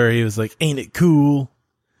where he was like, ain't it cool?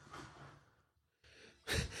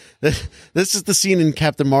 This is the scene in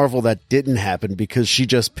Captain Marvel that didn't happen because she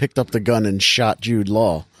just picked up the gun and shot Jude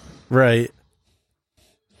Law. Right.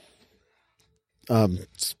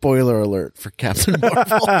 Spoiler alert for Captain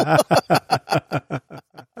Marvel.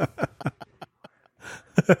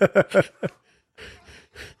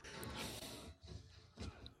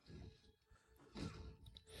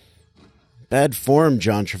 Bad form,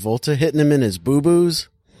 John Travolta, hitting him in his boo-boos.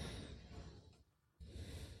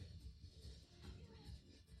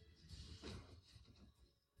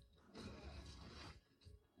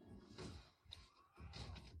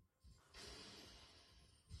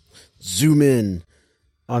 Zoom in.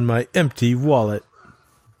 On my empty wallet.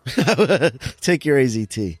 Take your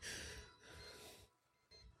AZT.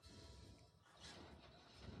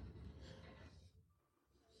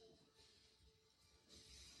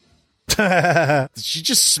 Did she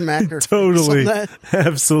just smack her totally face on that?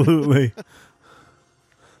 Absolutely.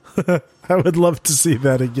 I would love to see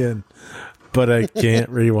that again, but I can't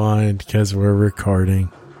rewind because we're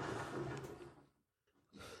recording.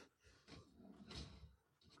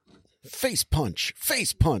 Face punch,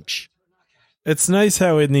 face punch. It's nice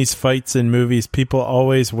how in these fights in movies, people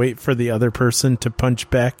always wait for the other person to punch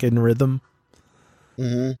back in rhythm.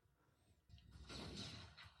 Mm-hmm.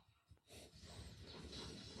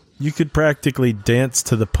 You could practically dance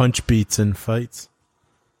to the punch beats in fights.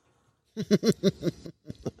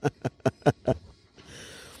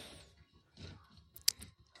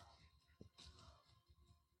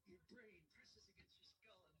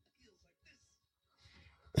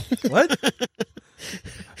 What?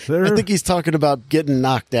 I think he's talking about getting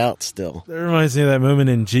knocked out still. That reminds me of that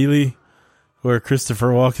moment in Geely where Christopher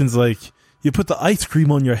Walken's like, you put the ice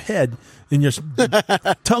cream on your head and your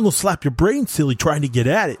tongue will slap your brain silly trying to get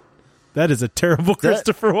at it. That is a terrible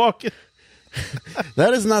Christopher Walken.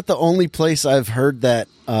 That is not the only place I've heard that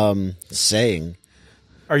saying.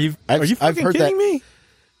 Are you fucking kidding me?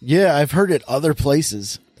 Yeah, I've heard it other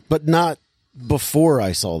places, but not before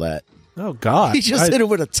I saw that. Oh, God. He just hit him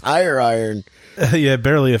with a tire iron. Yeah, it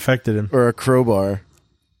barely affected him. Or a crowbar.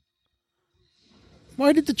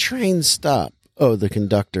 Why did the train stop? Oh, the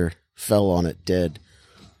conductor fell on it dead.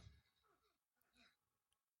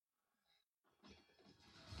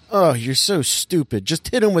 Oh, you're so stupid. Just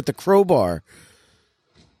hit him with the crowbar.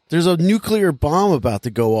 There's a nuclear bomb about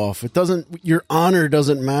to go off. Your honor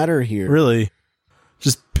doesn't matter here. Really?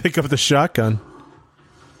 Just pick up the shotgun.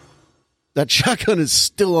 That shotgun is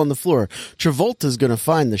still on the floor. Travolta's going to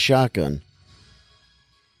find the shotgun.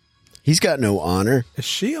 He's got no honor. Is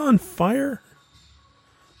she on fire?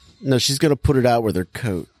 No, she's going to put it out with her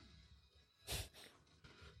coat.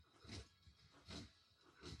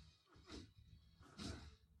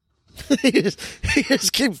 he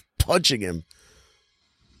just keeps punching him.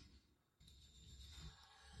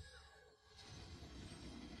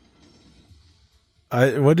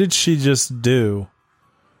 What did she just do?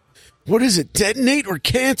 What is it? Detonate or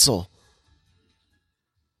cancel?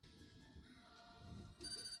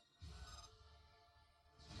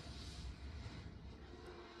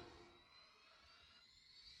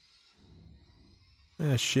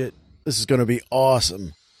 Ah, shit. This is going to be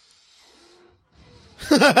awesome.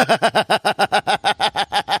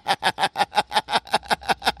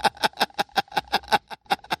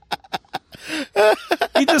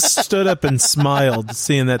 He just stood up and smiled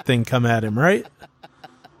seeing that thing come at him, right?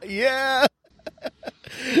 Yeah.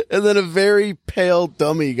 And then a very pale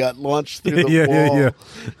dummy got launched through the wall.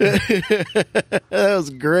 That was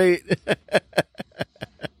great.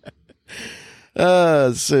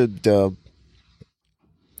 So dumb.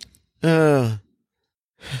 I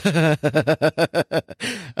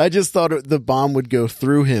just thought the bomb would go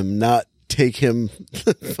through him, not take him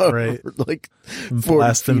right. like 40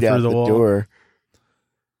 blast him feet out through the the wall. door.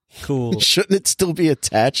 Cool. Shouldn't it still be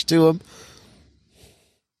attached to him?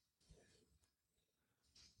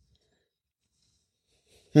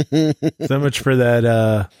 So much for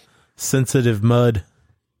that sensitive mud.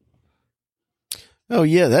 Oh,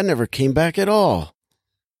 yeah, that never came back at all.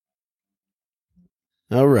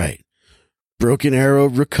 All right. Broken Arrow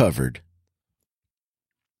recovered.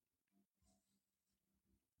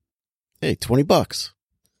 Hey, $20.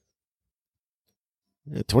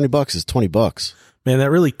 Yeah, $20 is $20. Man,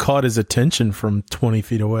 that really caught his attention from 20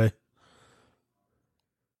 feet away.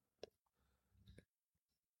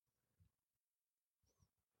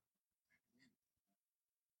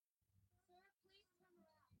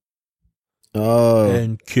 Oh.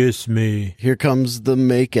 And kiss me. Here comes the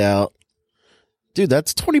makeout. Dude,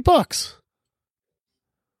 that's $20.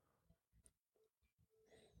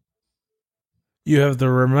 You have the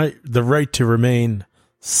right to remain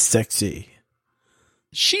sexy.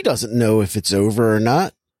 She doesn't know if it's over or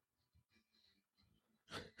not.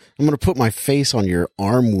 I'm going to put my face on your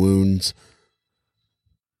arm wounds.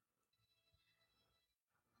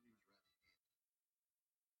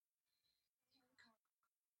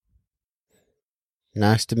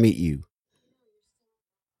 Nice to meet you.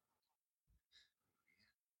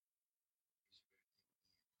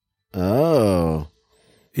 Oh.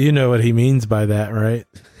 You know what he means by that, right?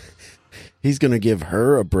 He's going to give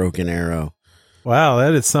her a broken arrow. Wow,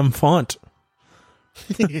 that is some font.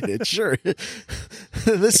 Sure.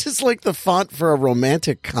 This is like the font for a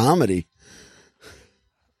romantic comedy.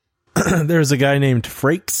 There's a guy named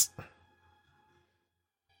Frakes.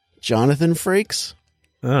 Jonathan Frakes?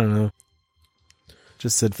 I don't know.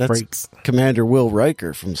 Just said That's Frakes. Commander Will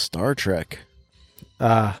Riker from Star Trek.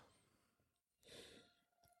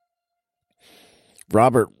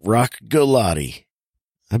 Robert Rock Galati.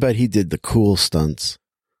 I bet he did the cool stunts.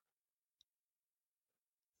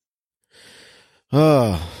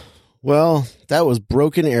 Oh, well, that was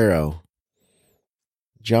Broken Arrow.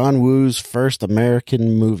 John Woo's first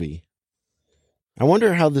American movie. I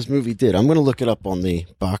wonder how this movie did. I'm going to look it up on the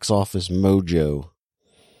Box Office Mojo.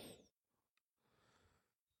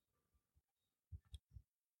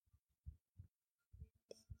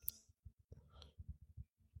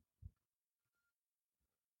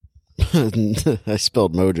 I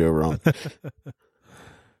spelled Mojo wrong.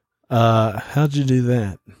 How'd you do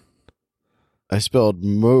that? I spelled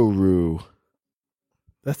Moru.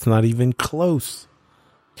 That's not even close.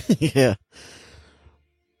 Yeah.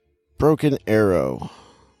 Broken Arrow.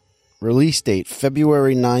 Release date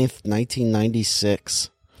February 9th,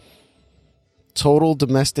 1996. Total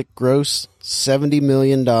domestic gross $70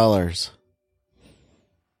 million.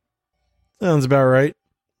 Sounds about right.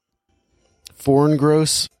 Foreign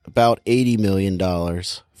gross about $80 million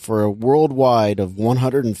for a worldwide of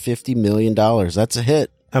 $150 million. That's a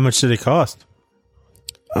hit. How much did it cost?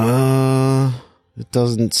 It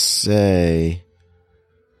doesn't say.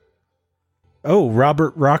 Oh,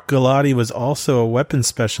 Robert Rock Galati was also a weapons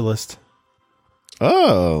specialist.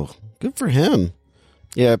 Oh, good for him.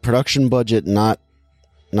 Yeah, production budget not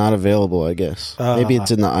available, I guess. Maybe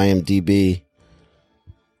it's in the IMDb.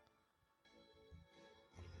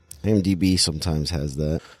 IMDb sometimes has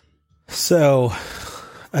that. So,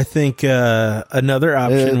 I think another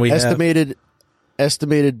option we estimated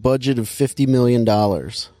budget of $50 million.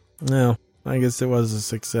 No, I guess it was a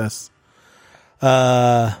success.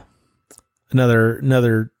 Another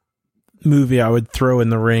movie I would throw in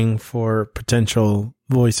the ring for potential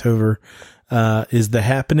voiceover is The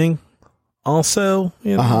Happening. Also,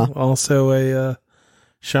 also a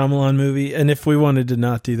Shyamalan movie. And if we wanted to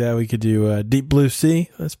not do that, we could do Deep Blue Sea.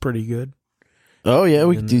 That's pretty good. Oh yeah,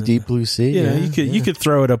 we could do Deep Blue Sea. Yeah, you could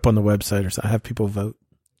throw it up on the website or something. Have people vote.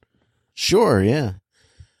 Sure, yeah.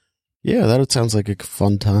 Yeah, that sounds like a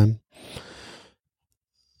fun time.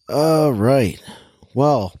 All right.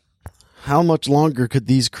 Well, how much longer could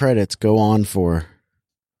these credits go on for?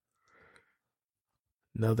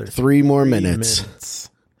 Another 3 more minutes.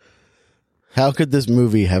 How could this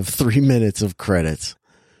movie have 3 minutes of credits?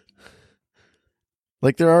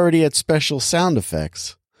 Like they're already at special sound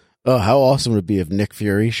effects. Oh, how awesome would it be if Nick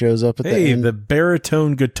Fury shows up at the end? The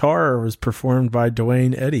baritone guitar was performed by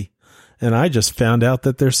Dwayne Eddy. And I just found out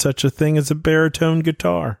that there's such a thing as a baritone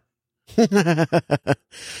guitar.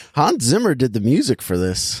 Hans Zimmer did the music for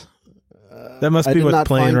this. That must be what's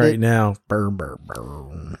playing right now. Burr, burr,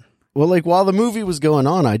 burr. Well, like while the movie was going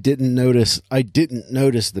on, I didn't notice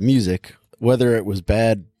the music, whether it was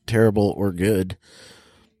bad, terrible, or good.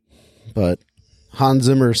 But Hans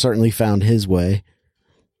Zimmer certainly found his way.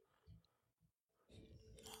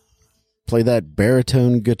 Play that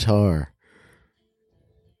baritone guitar.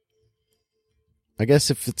 I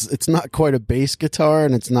guess if it's not quite a bass guitar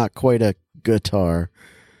and it's not quite a guitar.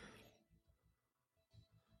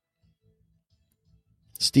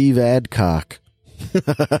 Steve Adcock.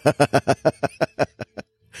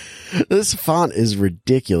 This font is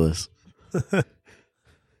ridiculous.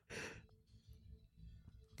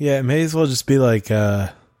 Yeah, it may as well just be like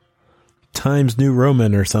Times New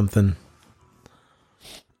Roman or something.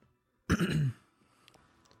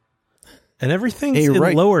 And everything's in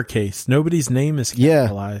lowercase. Nobody's name is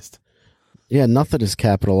capitalized. Yeah, nothing is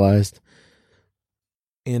capitalized.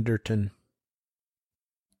 Anderton.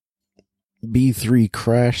 B3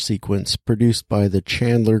 crash sequence produced by the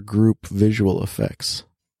Chandler Group Visual Effects.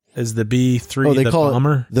 Is the B3 they call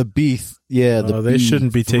bomber? It the B, yeah, the they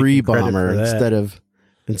shouldn't be taking B3 bomber credit for that.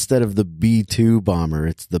 instead of the B2 bomber.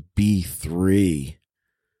 It's the B3.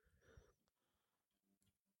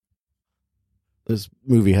 This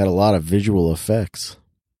movie had a lot of visual effects.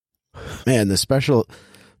 Man,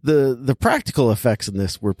 the practical effects in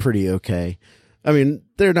this were pretty okay. I mean,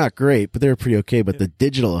 they're not great, but they're pretty okay. But the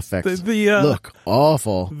digital effects look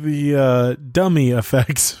awful. The dummy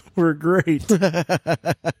effects were great.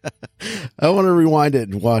 I want to rewind it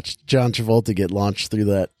and watch John Travolta get launched through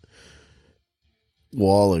that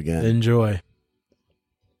wall again. Enjoy.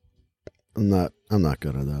 I'm not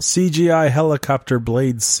good at that. CGI helicopter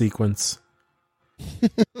blades sequence.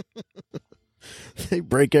 They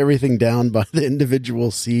break everything down by the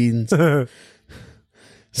individual scenes.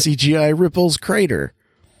 CGI ripples crater.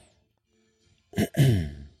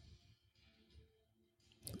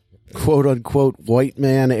 Quote unquote white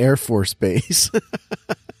man Air Force Base.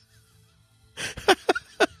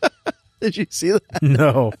 Did you see that?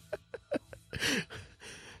 No.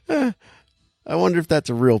 I wonder if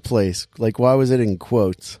that's a real place. Like, why was it in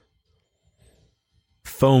quotes?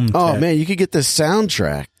 Foam Oh, tech. man, you could get the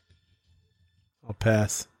soundtrack. I'll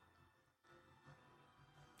pass.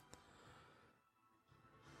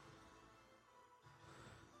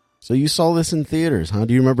 So you saw this in theaters, huh?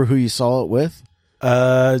 Do you remember who you saw it with?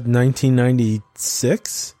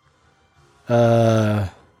 1996.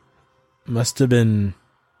 Must have been,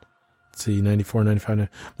 let's see, 94, 95.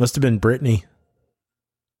 Must have been Britney.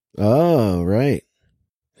 Oh, right.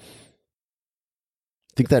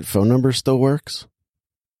 Think that phone number still works?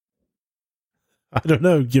 I don't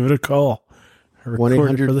know. Give it a call.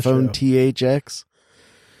 1-800-PHONE-THX.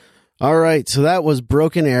 All right. So that was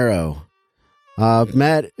Broken Arrow.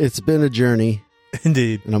 Matt, it's been a journey.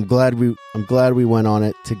 Indeed. And I'm glad we went on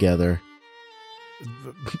it together.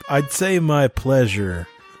 I'd say my pleasure.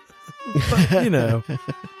 But,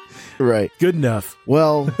 right. Good enough.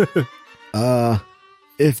 Well,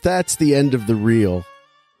 if that's the end of the reel,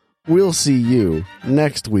 we'll see you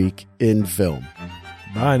next week in film.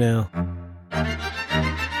 Bye now.